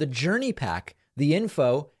 on the Journey Pack. The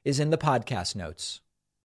info is in the podcast notes.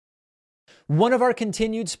 One of our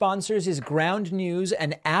continued sponsors is Ground News,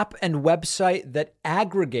 an app and website that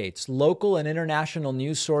aggregates local and international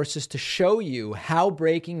news sources to show you how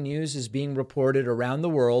breaking news is being reported around the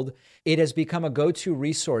world. It has become a go-to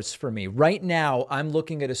resource for me. Right now, I'm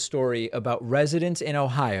looking at a story about residents in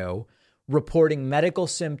Ohio reporting medical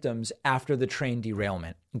symptoms after the train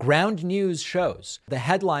derailment. Ground News shows the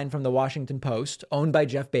headline from the Washington Post, owned by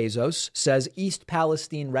Jeff Bezos, says East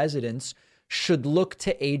Palestine residents should look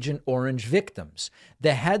to Agent Orange victims.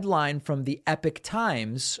 The headline from the Epoch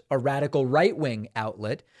Times, a radical right-wing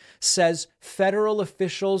outlet, says federal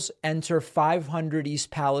officials enter 500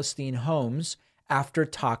 East Palestine homes after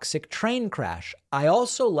toxic train crash. I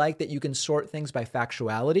also like that you can sort things by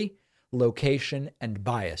factuality, location, and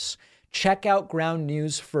bias. Check out Ground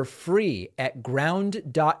News for free at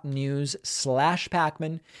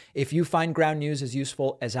ground.news/Pacman. If you find Ground News as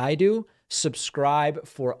useful as I do, subscribe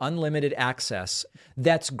for unlimited access.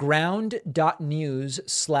 That's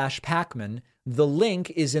ground.news/Pacman. The link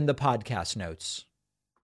is in the podcast notes.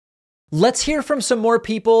 Let's hear from some more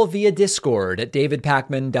people via Discord at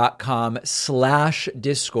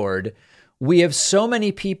davidpacman.com/Discord. We have so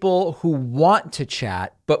many people who want to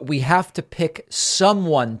chat, but we have to pick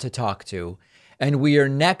someone to talk to. And we are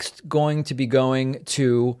next going to be going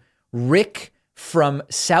to Rick from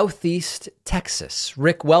Southeast Texas.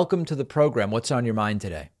 Rick, welcome to the program. What's on your mind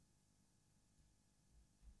today?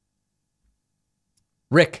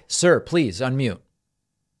 Rick, sir, please unmute.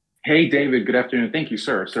 Hey, David. Good afternoon. Thank you,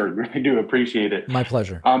 sir. I do appreciate it. My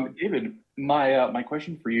pleasure. David, my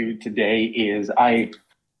question for you today is I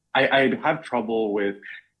have trouble with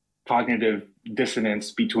cognitive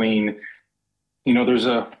dissonance between, I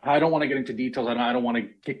don't want to get into details. I don't want to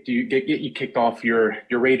get you kicked off your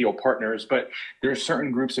radio partners, but there are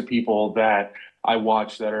certain groups of people that I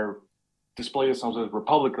watch that display themselves as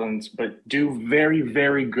Republicans, but do very,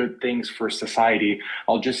 very good things for society.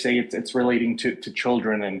 I'll just say it's relating to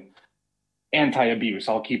children and anti-abuse.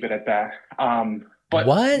 I'll keep it at that. But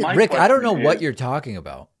what? Rick, I don't know what you're talking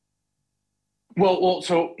about. Well,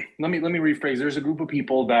 so let me rephrase. There's a group of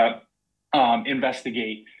people that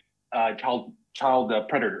investigate child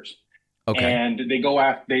predators. Okay. And they go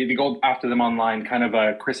after them online, kind of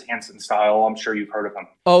a Chris Hansen style. I'm sure you've heard of them.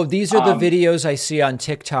 Oh, these are the videos I see on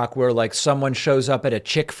TikTok where like someone shows up at a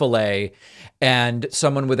Chick-fil-A and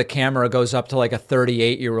someone with a camera goes up to like a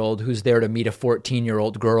 38-year-old who's there to meet a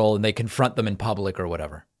 14-year-old girl and they confront them in public or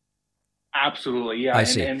whatever. Absolutely, yeah. I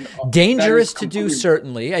see. Dangerous to do,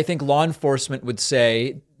 certainly. I think law enforcement would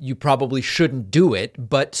say you probably shouldn't do it,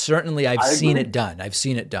 but certainly I've seen it done. I've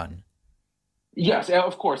seen it done. Yes,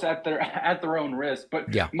 of course, at their own risk.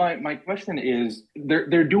 But yeah. my question is,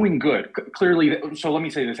 they're doing good, clearly. So let me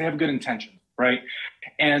say this: they have good intention, right?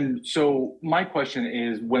 And so my question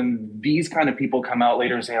is, when these kind of people come out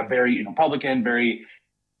later and say I'm very Republican, very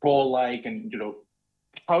pro-like, and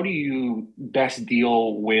how do you best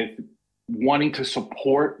deal with wanting to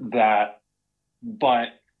support that, but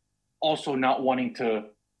also not wanting to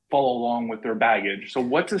follow along with their baggage? So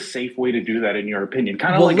what's a safe way to do that, in your opinion?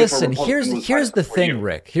 Kind of listen, here's the thing,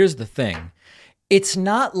 Rick. Here's the thing. It's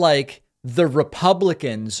not like the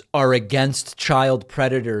Republicans are against child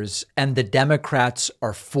predators and the Democrats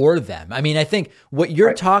are for them. I mean, I think what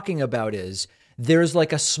you're talking about is there's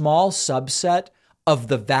like a small subset of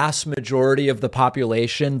the vast majority of the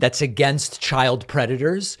population that's against child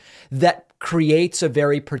predators that creates a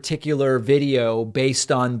very particular video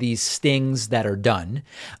based on these stings that are done.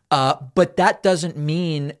 But that doesn't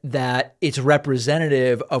mean that it's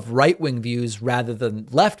representative of right-wing views rather than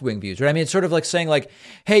left-wing views, right? I mean, it's sort of like saying like,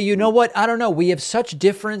 hey, you know what? I don't know. We have such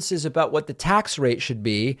differences about what the tax rate should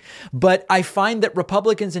be, but I find that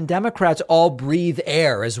Republicans and Democrats all breathe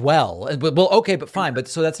air as well. Well, okay, but fine. But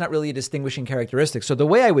so that's not really a distinguishing characteristic. So the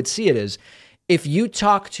way I would see it is, if you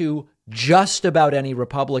talk to just about any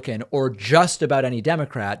Republican or just about any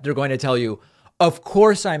Democrat, they're going to tell you, of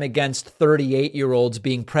course I'm against 38-year-olds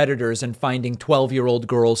being predators and finding 12-year-old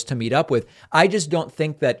girls to meet up with. I just don't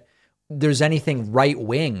think that there's anything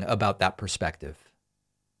right-wing about that perspective.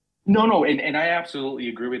 No, and I absolutely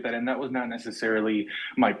agree with that. And that was not necessarily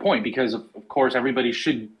my point, because of course everybody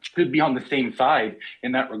should be on the same side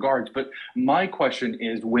in that regards. But my question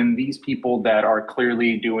is, when these people that are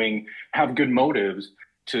clearly have good motives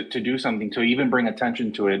to do something, to even bring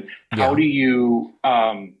attention to it, how do you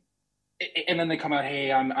and then they come out,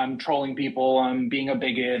 hey, I'm trolling people, I'm being a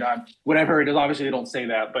bigot, whatever it is. Obviously they don't say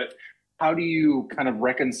that, but how do you kind of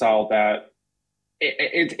reconcile that?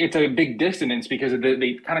 It's a big dissonance, because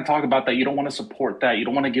they kind of talk about that. You don't want to support that. You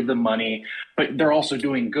don't want to give them money, but they're also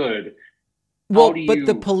doing good. Well, but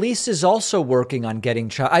the police is also working on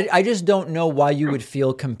getting I just don't know why you would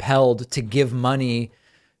feel compelled to give money.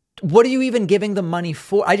 What are you even giving them money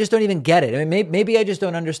for? I just don't even get it. I mean, maybe I just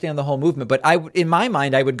don't understand the whole movement, but in my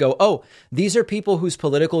mind, I would go, oh, these are people whose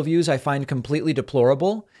political views I find completely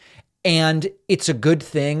deplorable. And it's a good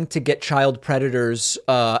thing to get child predators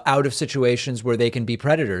out of situations where they can be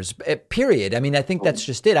predators, period. I mean, I think that's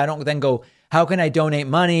just it. I don't then go, how can I donate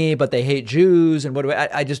money, but they hate Jews? And what do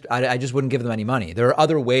I just wouldn't give them any money. There are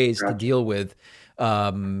other ways to deal with,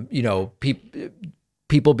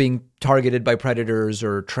 people being targeted by predators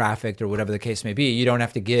or trafficked or whatever the case may be. You don't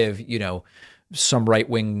have to give, some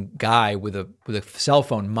right-wing guy with a cell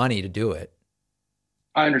phone money to do it.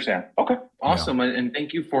 I understand. Okay, awesome, and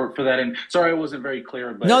thank you for that. And sorry I wasn't very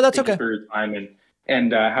clear, but no, that's thank okay. you for your time,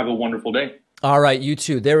 and have a wonderful day. All right, you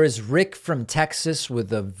too. There is Rick from Texas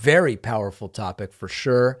with a very powerful topic for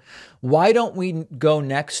sure. Why don't we go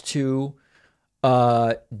next to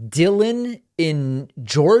Dylan in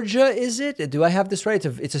Georgia? Is it? Do I have this right?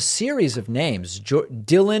 It's a series of names.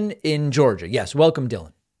 Dylan in Georgia. Yes, welcome,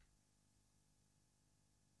 Dylan.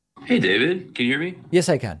 Hey, David, can you hear me? Yes,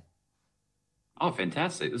 I can. Oh,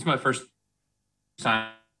 fantastic. This is my first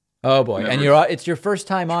time. Oh boy. And it's your first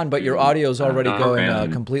time on, but your audio is already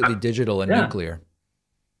going completely digital and nuclear.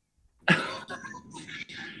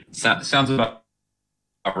 Sounds about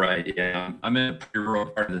right. Yeah. I'm in a pretty rural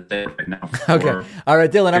part of the state right now. Okay. All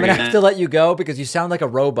right, Dylan, I'm going to have to let you go because you sound like a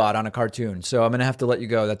robot on a cartoon. So I'm going to have to let you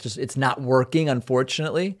go. It's not working,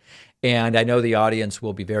 unfortunately. And I know the audience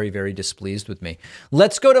will be very, very displeased with me.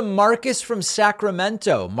 Let's go to Marcus from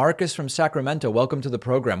Sacramento. Marcus from Sacramento, welcome to the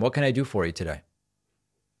program. What can I do for you today?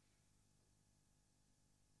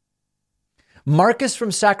 Marcus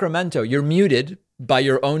from Sacramento, you're muted by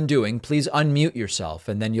your own doing. Please unmute yourself,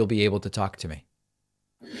 and then you'll be able to talk to me.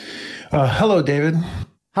 Hello, David.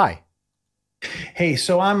 Hi. Hey,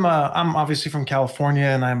 so I'm obviously from California,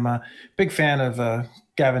 and I'm a big fan of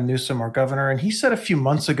Gavin Newsom, our governor, and he said a few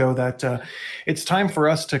months ago that it's time for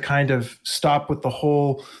us to kind of stop with the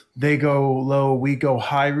whole they go low, we go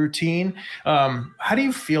high routine. How do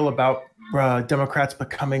you feel about Democrats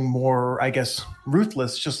becoming more, I guess,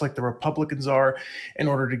 ruthless, just like the Republicans are, in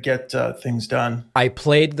order to get things done? I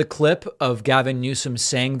played the clip of Gavin Newsom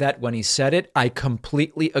saying that when he said it. I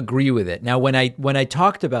completely agree with it. Now, when I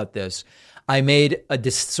talked about this, I made a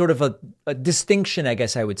distinction, I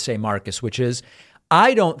guess I would say, Marcus, which is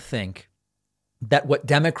I don't think that what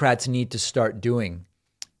Democrats need to start doing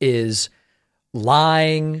is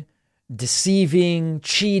lying, deceiving,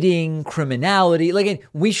 cheating, criminality. Like,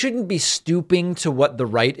 we shouldn't be stooping to what the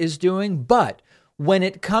right is doing. But when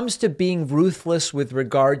it comes to being ruthless with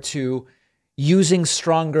regard to using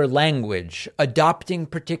stronger language, adopting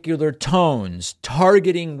particular tones,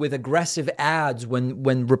 targeting with aggressive ads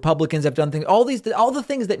when Republicans have done things, all the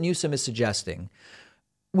things that Newsom is suggesting,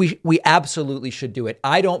 we absolutely should do it.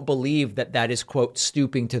 I don't believe that is, quote,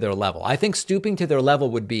 stooping to their level. I think stooping to their level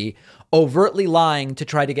would be overtly lying to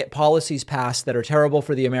try to get policies passed that are terrible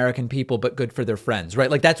for the American people, but good for their friends, right?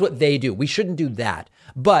 Like, that's what they do. We shouldn't do that.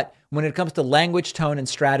 But when it comes to language, tone, and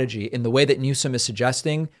strategy in the way that Newsom is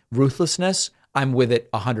suggesting, ruthlessness, I'm with it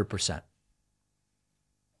 100%.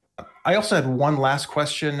 I also had one last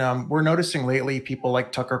question. We're noticing lately people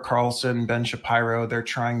like Tucker Carlson, Ben Shapiro, they're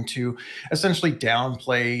trying to essentially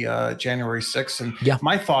downplay January 6th. And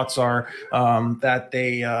my thoughts are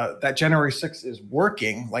that January 6th is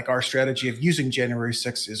working, like our strategy of using January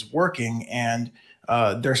 6th is working. And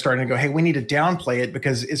they're starting to go, hey, we need to downplay it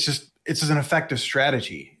because it's an effective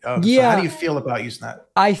strategy. So how do you feel about using that?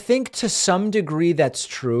 I think to some degree that's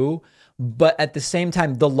true. But at the same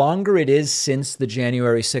time, the longer it is since the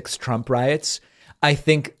January 6th Trump riots, I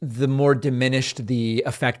think the more diminished the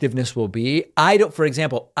effectiveness will be. For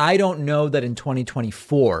example, I don't know that in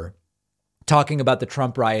 2024, talking about the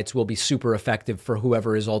Trump riots will be super effective for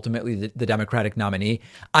whoever is ultimately the Democratic nominee.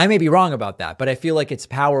 I may be wrong about that, but I feel like its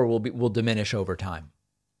power will diminish over time.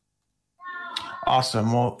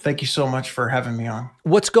 Awesome. Well, thank you so much for having me on.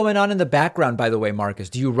 What's going on in the background, by the way, Marcus?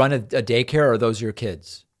 Do you run a daycare, or are those your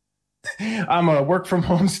kids? I'm a work from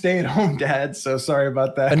home, stay at home dad. So sorry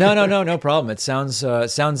about that. No problem. It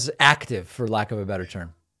sounds active, for lack of a better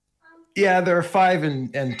term. Yeah, they're 5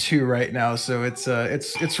 and 2 right now, so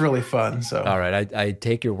it's really fun. So all right, I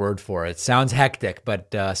take your word for it. Sounds hectic,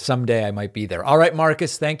 but someday I might be there. All right,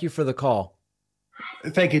 Marcus, thank you for the call.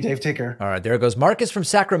 Thank you, Dave. Take care. All right, there goes Marcus from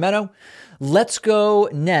Sacramento. Let's go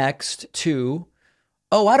next to.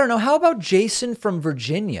 I don't know. How about Jason from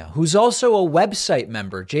Virginia, who's also a website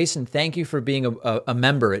member? Jason, thank you for being a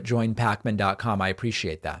member at joinpacman.com. I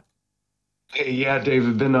appreciate that. Hey, yeah, Dave,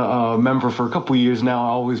 I've been a member for a couple of years now. I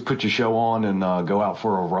always put your show on and go out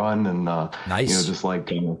for a run and, nice. Just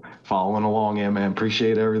like following along. Yeah, man,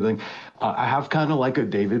 appreciate everything. I have kind of like a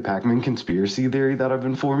David Pakman conspiracy theory that I've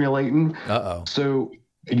been formulating. Uh-oh. So,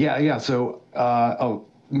 yeah. So,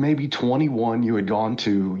 maybe 21, you had gone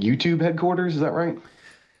to YouTube headquarters. Is that right?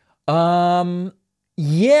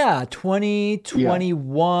 Yeah,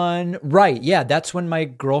 2021. Yeah. Right. Yeah, that's when my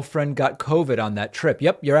girlfriend got COVID on that trip.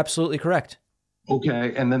 Yep, you're absolutely correct.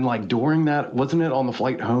 Okay, and then like during that, wasn't it on the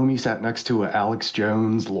flight home you sat next to an Alex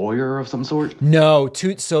Jones lawyer of some sort? No,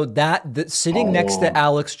 sitting next to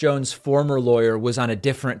Alex Jones' former lawyer was on a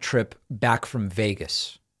different trip back from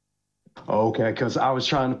Vegas. Okay, because I was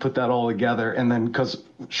trying to put that all together, and then because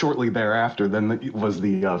shortly thereafter, then was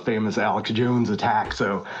the famous Alex Jones attack.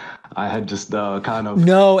 So I had just kind of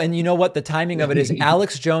no, and you know what? The timing of it is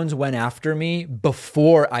Alex Jones went after me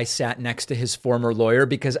before I sat next to his former lawyer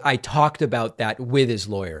because I talked about that with his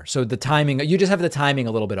lawyer. So the timing, you just have the timing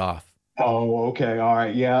a little bit off. Oh, okay, all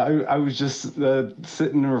right, yeah. I was just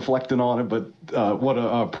sitting and reflecting on it, but what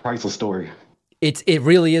a priceless story. It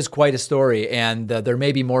really is quite a story, and there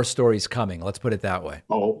may be more stories coming. Let's put it that way.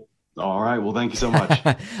 Oh, all right. Well, thank you so much.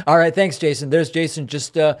 All right. Thanks, Jason. There's Jason.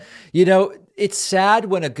 Just, it's sad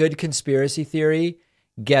when a good conspiracy theory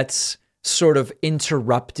gets sort of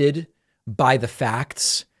interrupted by the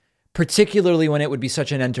facts, particularly when it would be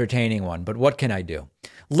such an entertaining one. But what can I do?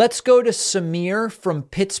 Let's go to Samir from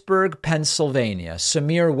Pittsburgh, Pennsylvania.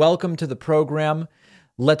 Samir, welcome to the program.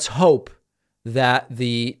 Let's hope that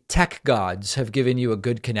the tech gods have given you a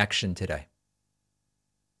good connection today.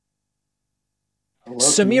 Hello,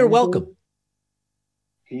 Samir, welcome.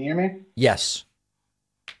 Can you hear me? Yes.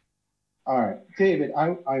 All right, David.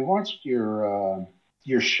 I watched your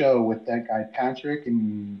show with that guy Patrick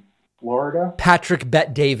in Florida. Patrick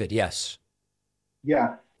Bet David. Yes.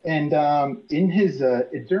 Yeah, and in his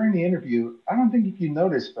during the interview, I don't think if you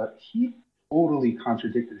noticed, but he totally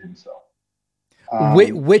contradicted himself.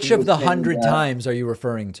 Which of the 100 times are you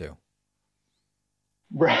referring to?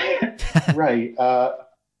 Right, right.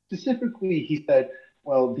 Specifically, he said,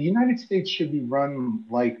 well, the United States should be run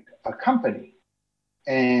like a company.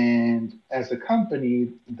 And as a company,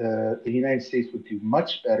 the United States would do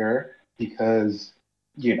much better because,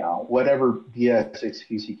 whatever BS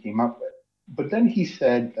excuse he came up with. But then he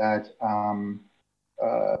said that,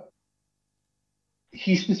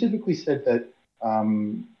 he specifically said that,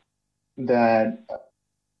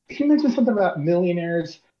 he mentioned something about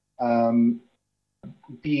millionaires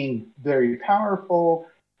being very powerful.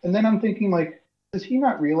 And then I'm thinking, like, does he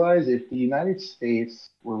not realize if the United States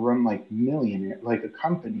were run like a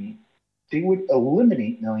company, they would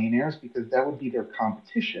eliminate millionaires because that would be their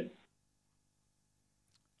competition?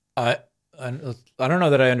 I don't know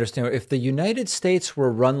that I understand. If the United States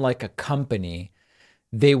were run like a company,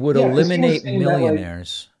 they would eliminate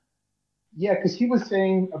millionaires. Because he was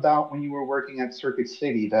saying about when you were working at Circuit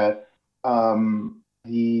City that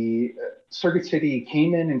the Circuit City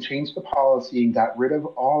came in and changed the policy and got rid of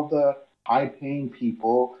all the high-paying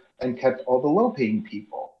people and kept all the low-paying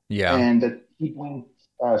people. Yeah. And that he blamed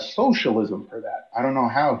socialism for that. I don't know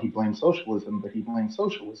how he blamed socialism, but he blamed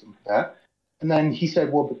socialism for that. And then he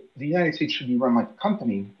said, well, the United States should be run like a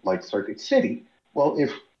company like Circuit City. Well, if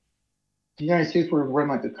the United States were run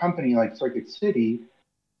like a company like Circuit City,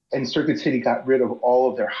 and Circuit City got rid of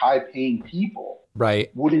all of their high-paying people,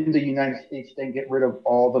 right? Wouldn't the United States then get rid of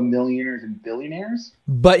all the millionaires and billionaires?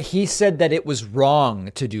 But he said that it was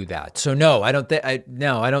wrong to do that. So no, I don't think. I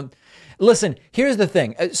don't. Listen, here's the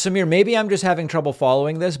thing, Samir. Maybe I'm just having trouble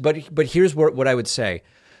following this, but here's what I would say.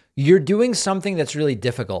 You're doing something that's really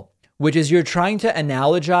difficult, which is you're trying to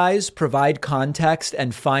analogize, provide context,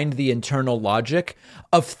 and find the internal logic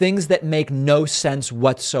of things that make no sense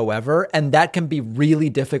whatsoever. And that can be really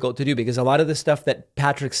difficult to do because a lot of the stuff that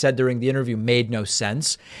Patrick said during the interview made no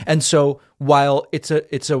sense. And so while it's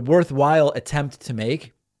a worthwhile attempt to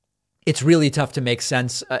make, it's really tough to make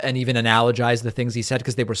sense and even analogize the things he said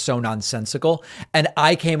because they were so nonsensical. And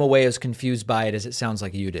I came away as confused by it as it sounds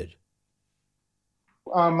like you did.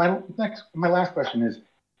 My last question is,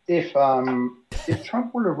 if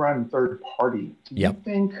Trump were to run third party, do you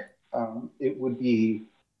think it would be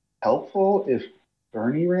helpful if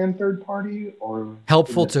Bernie ran third party, or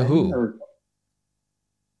helpful to who?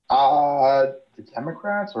 The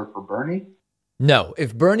Democrats, or for Bernie? No,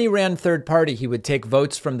 if Bernie ran third party, he would take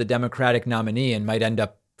votes from the Democratic nominee and might end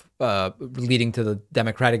up leading to the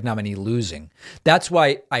Democratic nominee losing. That's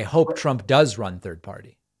why I hope Trump does run third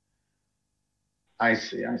party. I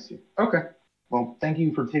see. Okay. Well, thank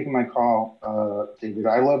you for taking my call, David.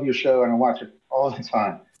 I love your show and I watch it all the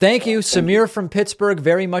time. Thank you. Samir from Pittsburgh.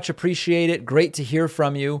 Very much appreciate it. Great to hear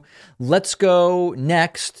from you. Let's go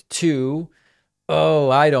next to,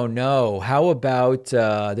 I don't know. How about,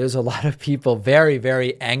 there's a lot of people very,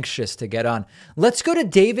 very anxious to get on. Let's go to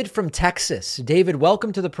David from Texas. David,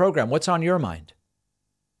 welcome to the program. What's on your mind?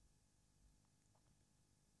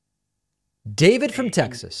 David from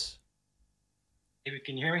Texas. David,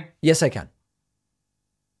 can you hear me? Yes, I can.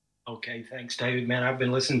 Okay, thanks, David. Man, I've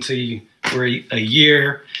been listening to you for a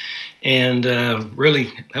year and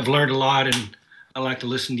really have learned a lot. And I like to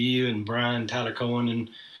listen to you and Brian, Tyler Cohen, and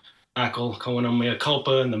Michael Cohen on Mea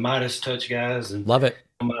Culpa and the Midas Touch guys. And love it.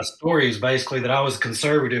 My story is basically that I was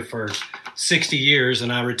conservative for 60 years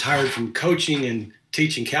and I retired from coaching and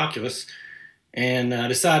teaching calculus. And I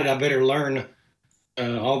decided I better learn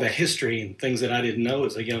all the history and things that I didn't know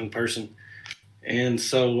as a young person. And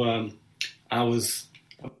so I was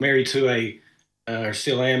married to or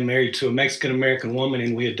still am married to a Mexican-American woman,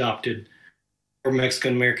 and we adopted 4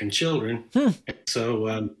 Mexican-American children.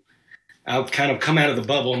 So I've kind of come out of the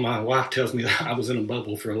bubble. My wife tells me that I was in a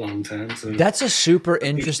bubble for a long time. So that's a super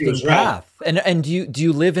interesting path. Right. And do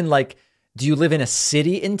you live in a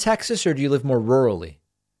city in Texas, or do you live more rurally?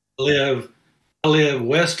 I live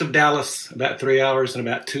west of Dallas, about 3 hours, and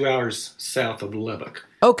about 2 hours south of Lubbock.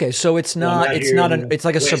 Okay, so it's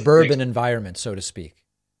like a suburban environment, so to speak.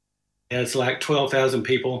 Yeah, it's like 12,000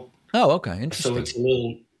 people. Oh, okay, interesting. So it's a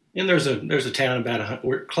little, and there's a town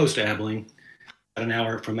we're close to Abilene, about an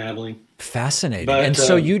hour from Abilene. Fascinating. But, and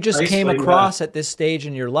so you just came across at this stage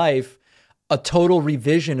in your life a total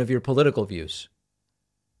revision of your political views.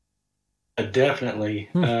 Definitely.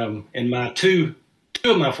 And my two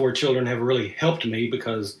of my 4 children have really helped me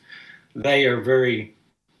because they are very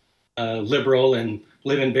liberal and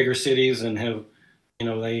live in bigger cities and have,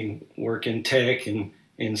 they work in tech and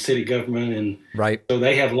in city government. And right. So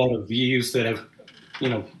they have a lot of views that have,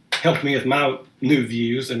 helped me with my new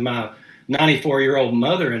views. And my 94-year-old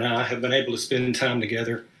mother and I have been able to spend time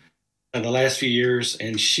together in the last few years.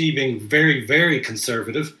 And she being very, very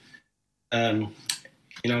conservative,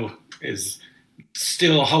 is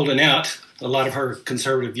still holding out a lot of her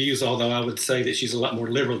conservative views, although I would say that she's a lot more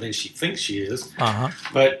liberal than she thinks she is.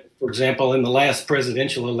 But, for example, in the last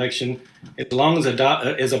presidential election, as long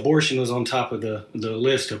as abortion was on top of the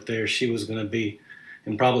list up there, she was going to be,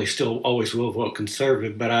 and probably still always will, vote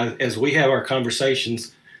conservative. But as we have our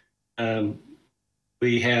conversations,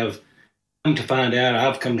 we have come to find out,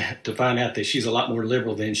 I've come to find out that she's a lot more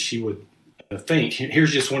liberal than she would think.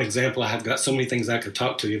 Here's just one example. I have got so many things I could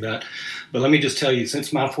talk to you about, but let me just tell you,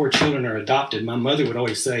 since my 4 children are adopted, my mother would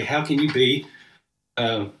always say, how can you be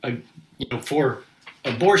for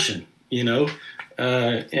abortion,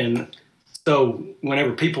 and so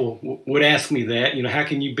whenever people would ask me that, how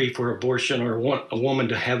can you be for abortion or want a woman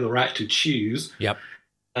to have the right to choose? Yep.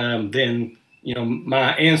 Then,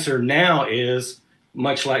 my answer now is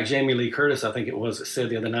much like Jamie Lee Curtis, I think it was, that said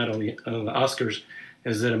the other night on the Oscars,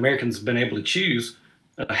 is that Americans have been able to choose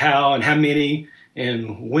how and how many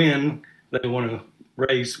and when they want to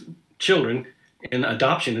raise children. And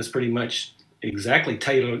adoption is pretty much exactly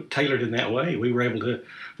tailored in that way. We were able to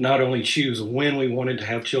not only choose when we wanted to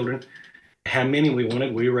have children, how many we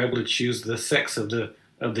wanted, we were able to choose the sex of the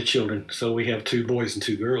children. So we have 2 boys and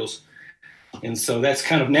 2 girls. And so that's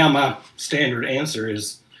kind of now my standard answer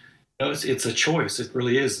is, it's a choice. It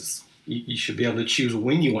really is. You should be able to choose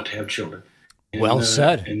when you want to have children. And, well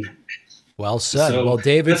said. Well said. So, well,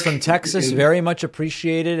 David from Texas, very much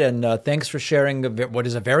appreciated. And thanks for sharing what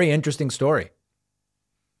is a very interesting story.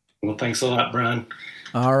 Well, thanks a lot, Brian.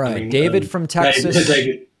 All right. David from Texas.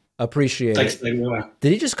 David. Appreciate thanks, it. David.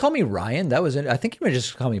 Did he just call me Ryan? That was it. I think he might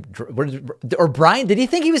just call me, or Brian. Did he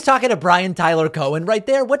think he was talking to Brian Tyler Cohen right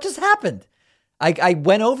there? What just happened? I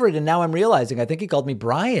went over it and now I'm realizing I think he called me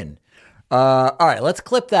Brian. All right, let's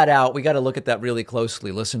clip that out. We got to look at that really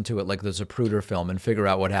closely, listen to it like there's a Zapruder film and figure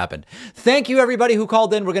out what happened. Thank you, everybody who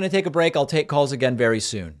called in. We're going to take a break. I'll take calls again very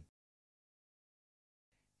soon.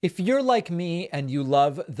 If you're like me and you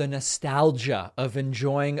love the nostalgia of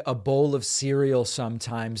enjoying a bowl of cereal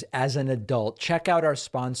sometimes as an adult, check out our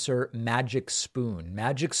sponsor, Magic Spoon.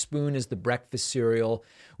 Magic Spoon is the breakfast cereal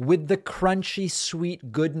with the crunchy,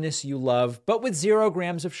 sweet goodness you love, but with 0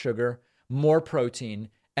 grams of sugar, more protein,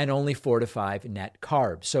 and only 4 to 5 net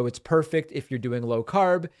carbs. So it's perfect if you're doing low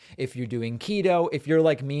carb, if you're doing keto, if you're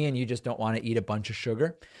like me and you just don't want to eat a bunch of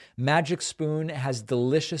sugar. Magic Spoon has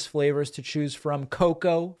delicious flavors to choose from: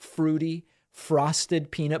 cocoa, fruity, frosted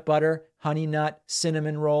peanut butter, honey nut,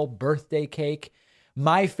 cinnamon roll, birthday cake.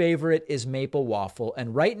 My favorite is maple waffle.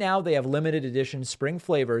 And right now they have limited edition spring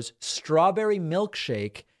flavors, strawberry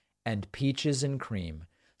milkshake, and peaches and cream.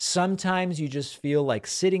 Sometimes you just feel like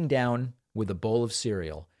sitting down with a bowl of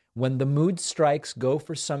cereal. When the mood strikes, go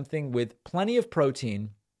for something with plenty of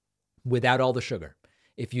protein without all the sugar.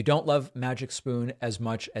 If you don't love Magic Spoon as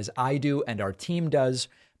much as I do and our team does,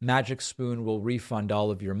 Magic Spoon will refund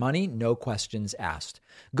all of your money, no questions asked.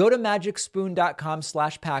 Go to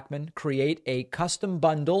magicspoon.com/Pacman, create a custom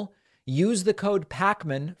bundle. use the code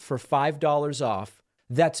PACMAN for $5 off.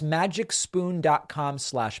 That's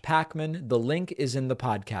magicspoon.com/Pacman. The link is in the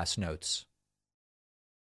podcast notes.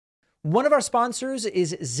 One of our sponsors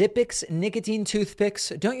is Zippix nicotine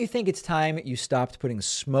toothpicks. Don't you think it's time you stopped putting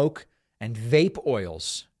smoke and vape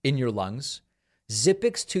oils in your lungs?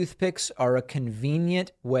 Zippix toothpicks are a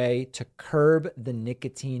convenient way to curb the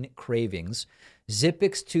nicotine cravings.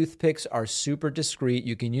 Zippix toothpicks are super discreet.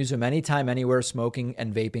 You can use them anytime, anywhere smoking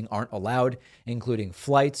and vaping aren't allowed, including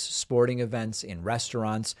flights, sporting events, in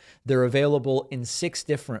restaurants. They're available in 6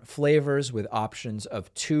 different flavors with options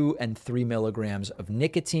of 2 and 3 milligrams of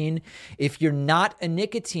nicotine. If you're not a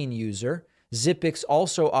nicotine user, Zippix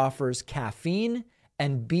also offers caffeine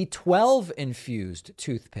and B12 infused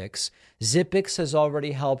toothpicks. Zippix has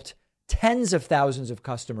already helped tens of thousands of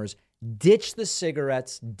customers ditch the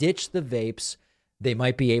cigarettes, ditch the vapes. They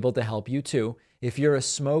might be able to help you too. If you're a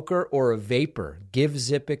smoker or a vapor, give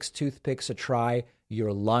Zippix toothpicks a try.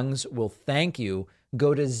 Your lungs will thank you.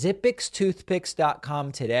 Go to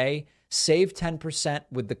zippixtoothpicks.com today. Save 10%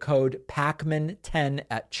 with the code PACMAN10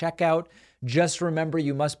 at checkout. Just remember,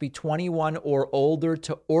 you must be 21 or older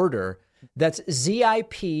to order. That's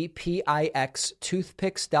ZIPPIX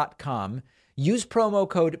toothpicks.com. Use promo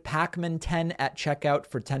code PACMAN10 at checkout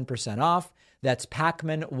for 10% off. That's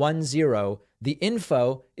PACMAN10. The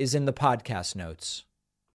info is in the podcast notes.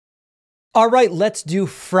 All right, let's do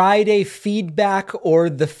Friday feedback,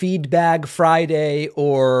 or the Feedbag Friday,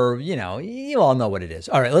 or, you all know what it is.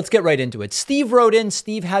 All right, let's get right into it. Steve wrote in.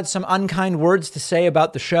 Steve had some unkind words to say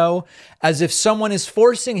about the show, as if someone is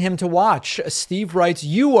forcing him to watch. Steve writes,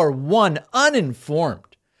 "You are one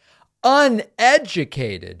uninformed,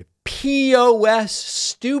 uneducated, POS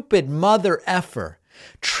stupid mother effer.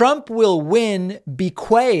 Trump will win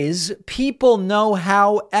because people know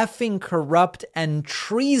how effing corrupt and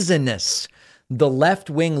treasonous the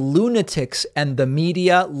left-wing lunatics and the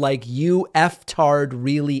media like you F-tard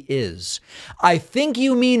really is." I think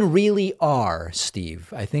you mean really are,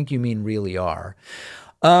 Steve. I think you mean really are.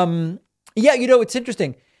 Yeah, it's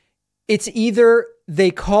interesting. It's either they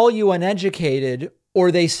call you uneducated, or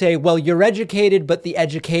they say, well, you're educated, but the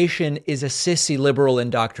education is a sissy liberal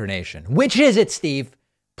indoctrination. Which is it, Steve?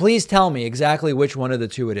 Please tell me exactly which one of the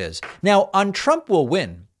two it is. Now, on Trump will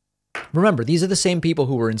win, remember, these are the same people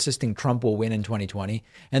who were insisting Trump will win in 2020,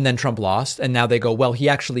 and then Trump lost, and now they go, well, he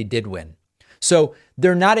actually did win. So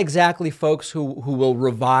they're not exactly folks who will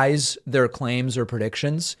revise their claims or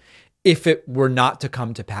predictions if it were not to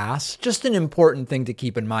come to pass. Just an important thing to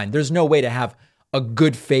keep in mind. There's no way to have a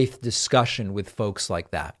good faith discussion with folks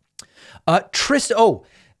like that.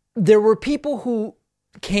 There were people who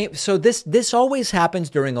came. So this always happens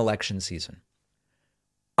during election season.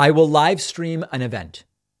 I will live stream an event,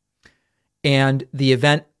 and the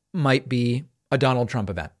event might be a Donald Trump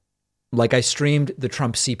event. Like I streamed the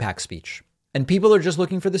Trump CPAC speech, and people are just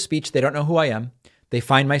looking for the speech. They don't know who I am. They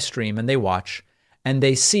find my stream and they watch, and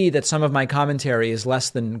they see that some of my commentary is less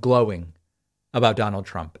than glowing about Donald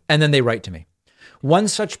Trump. And then they write to me. One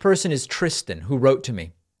such person is Tristan, who wrote to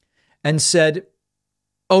me and said,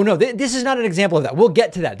 oh no, this is not an example of that. We'll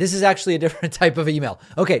get to that. This is actually a different type of email.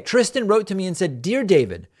 Okay, Tristan wrote to me and said, "Dear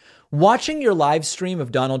David, watching your live stream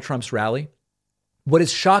of Donald Trump's rally, what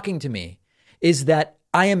is shocking to me is that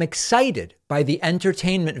I am excited by the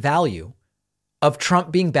entertainment value of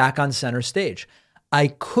Trump being back on center stage. I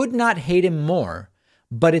could not hate him more,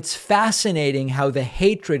 but it's fascinating how the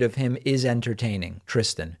hatred of him is entertaining."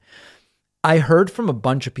 Tristan, I heard from a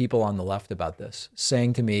bunch of people on the left about this,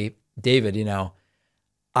 saying to me, David,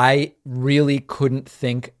 I really couldn't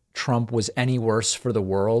think Trump was any worse for the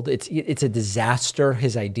world. It's a disaster.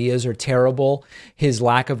 His ideas are terrible. His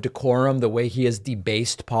lack of decorum, the way he has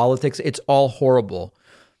debased politics, it's all horrible.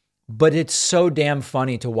 But it's so damn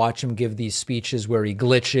funny to watch him give these speeches where he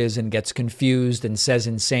glitches and gets confused and says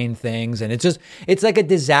insane things. And it's like a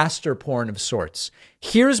disaster porn of sorts.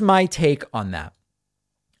 Here's my take on that.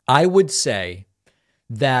 I would say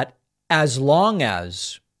that as long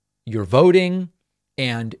as you're voting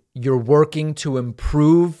and you're working to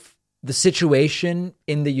improve the situation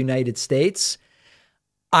in the United States,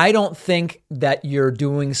 I don't think that you're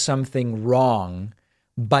doing something wrong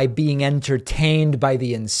by being entertained by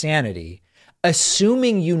the insanity,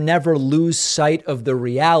 assuming you never lose sight of the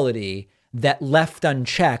reality that left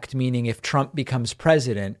unchecked, meaning if Trump becomes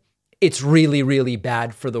president, it's really, really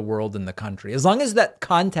bad for the world and the country. As long as that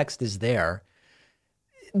context is there,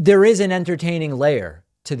 there is an entertaining layer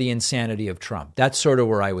to the insanity of Trump. That's sort of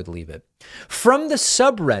where I would leave it. From the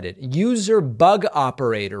subreddit, user Bug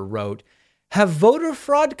Operator wrote, Have voter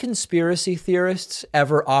fraud conspiracy theorists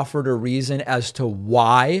ever offered a reason as to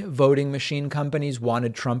why voting machine companies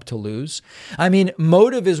wanted Trump to lose? I mean,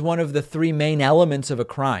 motive is one of the three main elements of a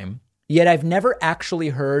crime, yet I've never actually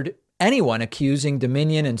heard anyone accusing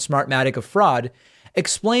Dominion and Smartmatic of fraud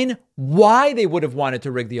explain why they would have wanted to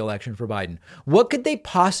rig the election for Biden. What could they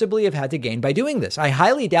possibly have had to gain by doing this? I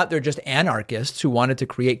highly doubt they're just anarchists who wanted to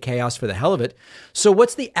create chaos for the hell of it. So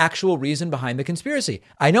what's the actual reason behind the conspiracy?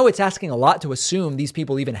 I know it's asking a lot to assume these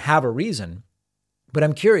people even have a reason, but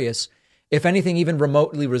I'm curious if anything even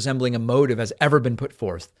remotely resembling a motive has ever been put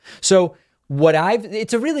forth. So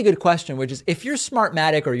it's a really good question, which is, if you're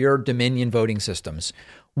Smartmatic or your Dominion voting systems,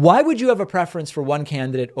 why would you have a preference for one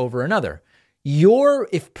candidate over another?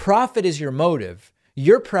 If profit is your motive,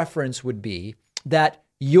 your preference would be that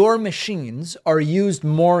your machines are used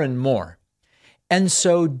more and more. And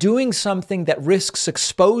so doing something that risks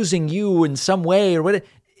exposing you in some way or whatever,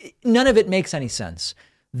 none of it makes any sense.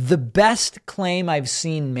 The best claim I've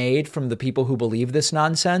seen made from the people who believe this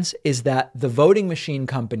nonsense is that the voting machine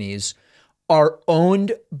companies are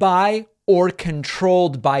owned by or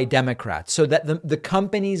controlled by Democrats, so that the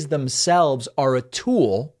companies themselves are a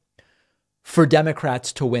tool for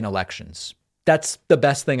Democrats to win elections. That's the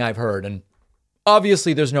best thing I've heard. And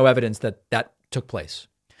obviously there's no evidence that that took place.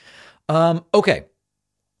 Okay.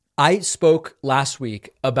 I spoke last week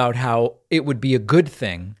about how it would be a good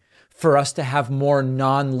thing for us to have more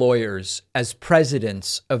non-lawyers as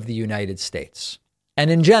presidents of the United States and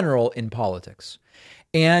in general in politics.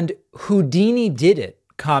 And Houdini Did It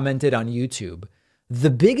commented on YouTube, the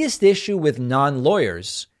biggest issue with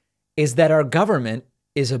non-lawyers is that our government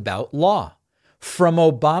is about law. From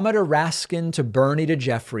Obama to Raskin to Bernie to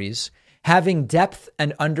Jeffries, having depth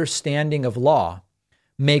and understanding of law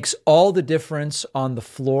makes all the difference on the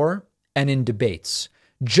floor and in debates.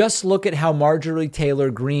 Just look at how Marjorie Taylor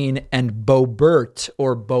Greene and Boebert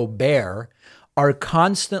or Boebert are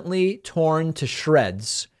constantly torn to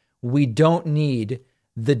shreds. We don't need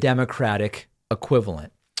the Democratic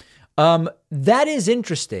equivalent. That is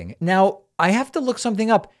interesting. Now, I have to look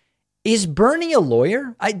something up. Is Bernie a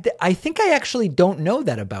lawyer? I think I actually don't know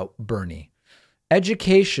that about Bernie.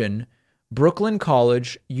 Education, Brooklyn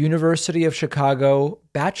College, University of Chicago,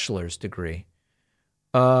 bachelor's degree.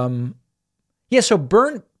 So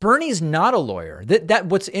Bernie's not a lawyer. That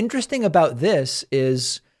what's interesting about this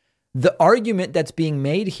is the argument that's being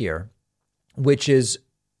made here, which is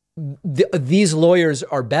these lawyers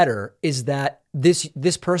are better, is that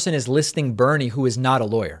this person is listing Bernie, who is not a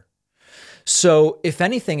lawyer. So if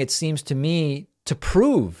anything, it seems to me to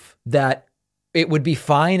prove that it would be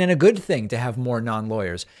fine and a good thing to have more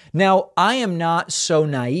non-lawyers. Now, I am not so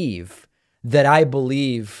naive that I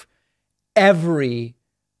believe every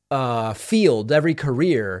field, every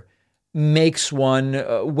career makes one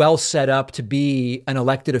well set up to be an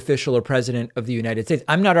elected official or president of the United States.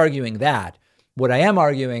 I'm not arguing that. What I am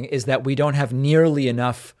arguing is that we don't have nearly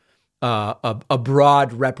enough a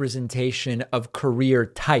broad representation of career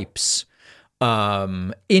types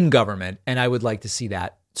in government, and I would like to see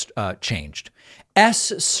that changed.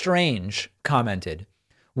 S. Strange commented,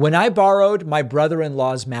 when I borrowed my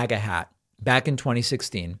brother-in-law's MAGA hat back in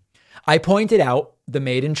 2016, I pointed out the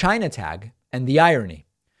Made in China tag and the irony.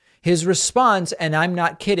 His response, and I'm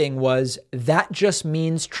not kidding, was, that just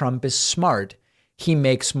means Trump is smart. He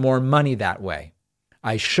makes more money that way.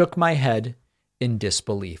 I shook my head in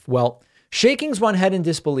disbelief. Well, shaking one's head in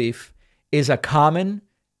disbelief is a common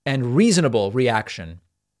and reasonable reaction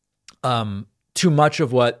to much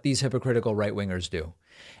of what these hypocritical right-wingers do.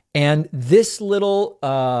 And this little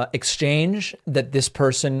exchange that this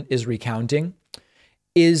person is recounting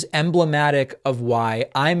is emblematic of why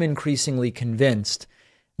I'm increasingly convinced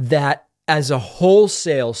that as a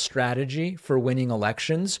wholesale strategy for winning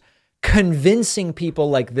elections, convincing people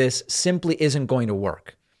like this simply isn't going to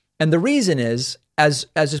work. And the reason is, as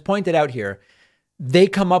is pointed out here, they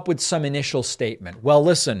come up with some initial statement. Well,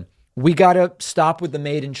 listen, we got to stop with the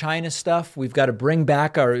Made in China stuff. We've got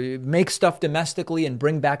to make stuff domestically and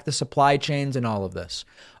bring back the supply chains and all of this.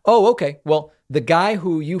 Oh, okay. Well, the guy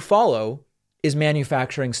who you follow is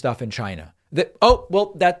manufacturing stuff in China.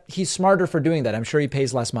 He's smarter for doing that. I'm sure he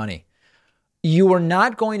pays less money. You are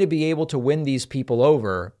not going to be able to win these people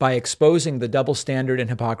over by exposing the double standard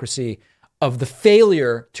and hypocrisy of the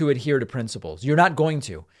failure to adhere to principles. You're not going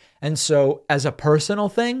to. And so as a personal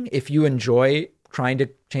thing, if you enjoy trying to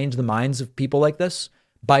change the minds of people like this,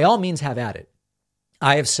 by all means have at it.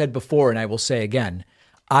 I have said before, and I will say again,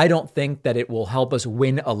 I don't think that it will help us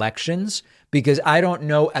win elections because I don't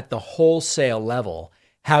know at the wholesale level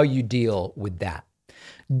how you deal with that.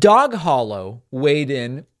 Dog Hollow weighed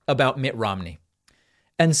in about Mitt Romney.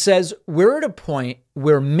 and says, we're at a point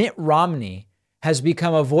where Mitt Romney has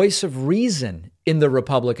become a voice of reason in the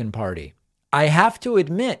Republican Party. I have to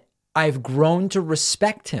admit, I've grown to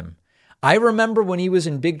respect him. I remember when he was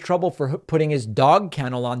in big trouble for putting his dog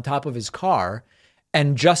kennel on top of his car,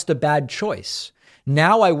 and just a bad choice.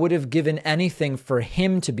 Now I would have given anything for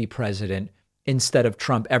him to be president instead of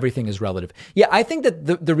Trump. Everything is relative. Yeah, I think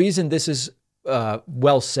that the reason this is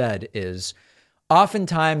well said is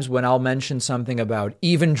oftentimes when I'll mention something about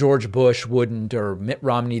even George Bush wouldn't, or Mitt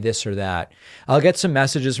Romney this or that, I'll get some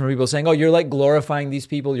messages from people saying, oh, you're like glorifying these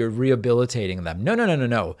people, you're rehabilitating them.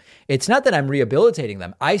 No. It's not that I'm rehabilitating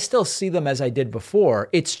them. I still see them as I did before.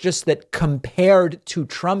 It's just that compared to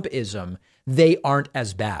Trumpism, they aren't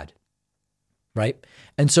as bad, right?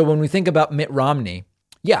 And so when we think about Mitt Romney,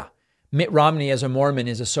 yeah, Mitt Romney as a Mormon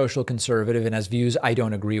is a social conservative and has views I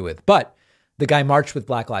don't agree with. But the guy marched with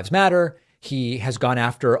Black Lives Matter. He has gone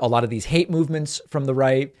after a lot of these hate movements from the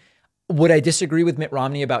right. Would I disagree with Mitt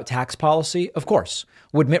Romney about tax policy? Of course.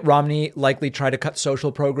 Would Mitt Romney likely try to cut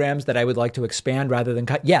social programs that I would like to expand rather than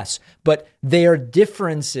cut? Yes. But they are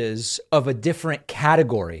differences of a different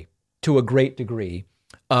category to a great degree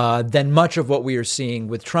than much of what we are seeing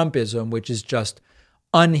with Trumpism, which is just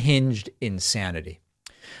unhinged insanity.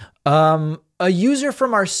 A user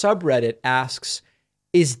from our subreddit asks,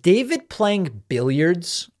 is David playing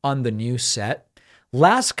billiards on the new set?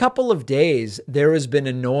 Last couple of days, there has been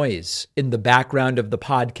a noise in the background of the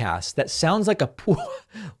podcast that sounds like a pool,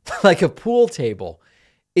 like a pool table.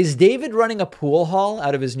 Is David running a pool hall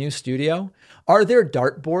out of his new studio? Are there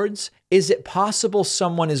dartboards? Is it possible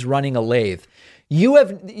someone is running a lathe? You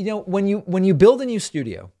have, when you build a new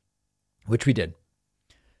studio, which we did,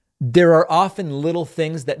 there are often little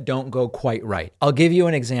things that don't go quite right. I'll give you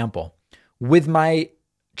an example. With my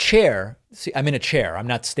chair, see, I'm in a chair. I'm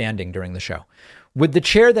not standing during the show. With the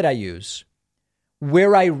chair that I use,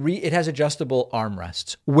 where it has adjustable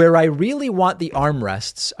armrests. Where I really want the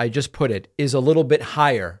armrests, I just put it, is a little bit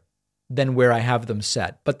higher than where I have them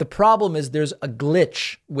set. But the problem is there's a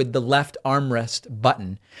glitch with the left armrest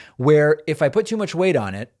button where if I put too much weight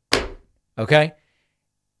on it, okay,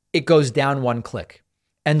 it goes down one click.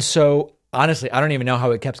 And so honestly, I don't even know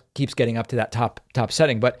how it keeps getting up to that top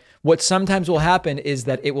setting. But what sometimes will happen is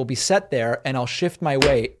that it will be set there and I'll shift my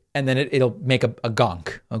weight and then it'll make a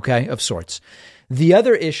gonk, okay, of sorts. The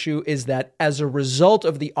other issue is that as a result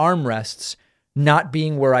of the armrests not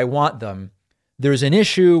being where I want them, there's an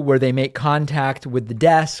issue where they make contact with the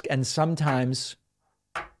desk and sometimes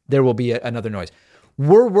there will be another noise.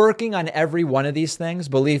 We're working on every one of these things.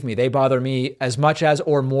 Believe me, they bother me as much as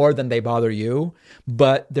or more than they bother you,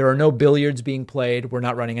 but there are no billiards being played. We're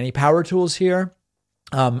not running any power tools here.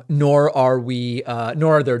 Nor are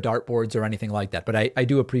there dartboards or anything like that. But I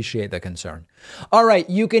do appreciate the concern. All right.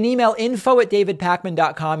 You can email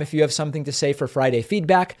info@davidpakman.com if you have something to say for Friday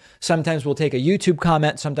feedback. Sometimes we'll take a YouTube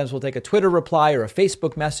comment. Sometimes we'll take a Twitter reply or a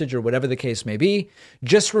Facebook message or whatever the case may be.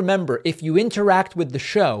 Just remember, if you interact with the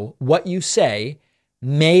show, what you say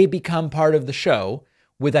may become part of the show,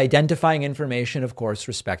 with identifying information, of course,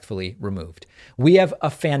 respectfully removed. We have a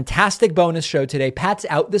fantastic bonus show today. Pat's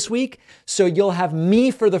out this week, so you'll have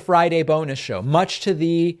me for the Friday bonus show, much to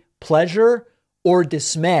the pleasure or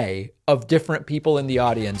dismay of different people in the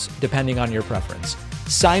audience, depending on your preference.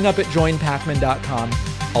 Sign up at joinpakman.com.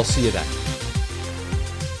 I'll see you then.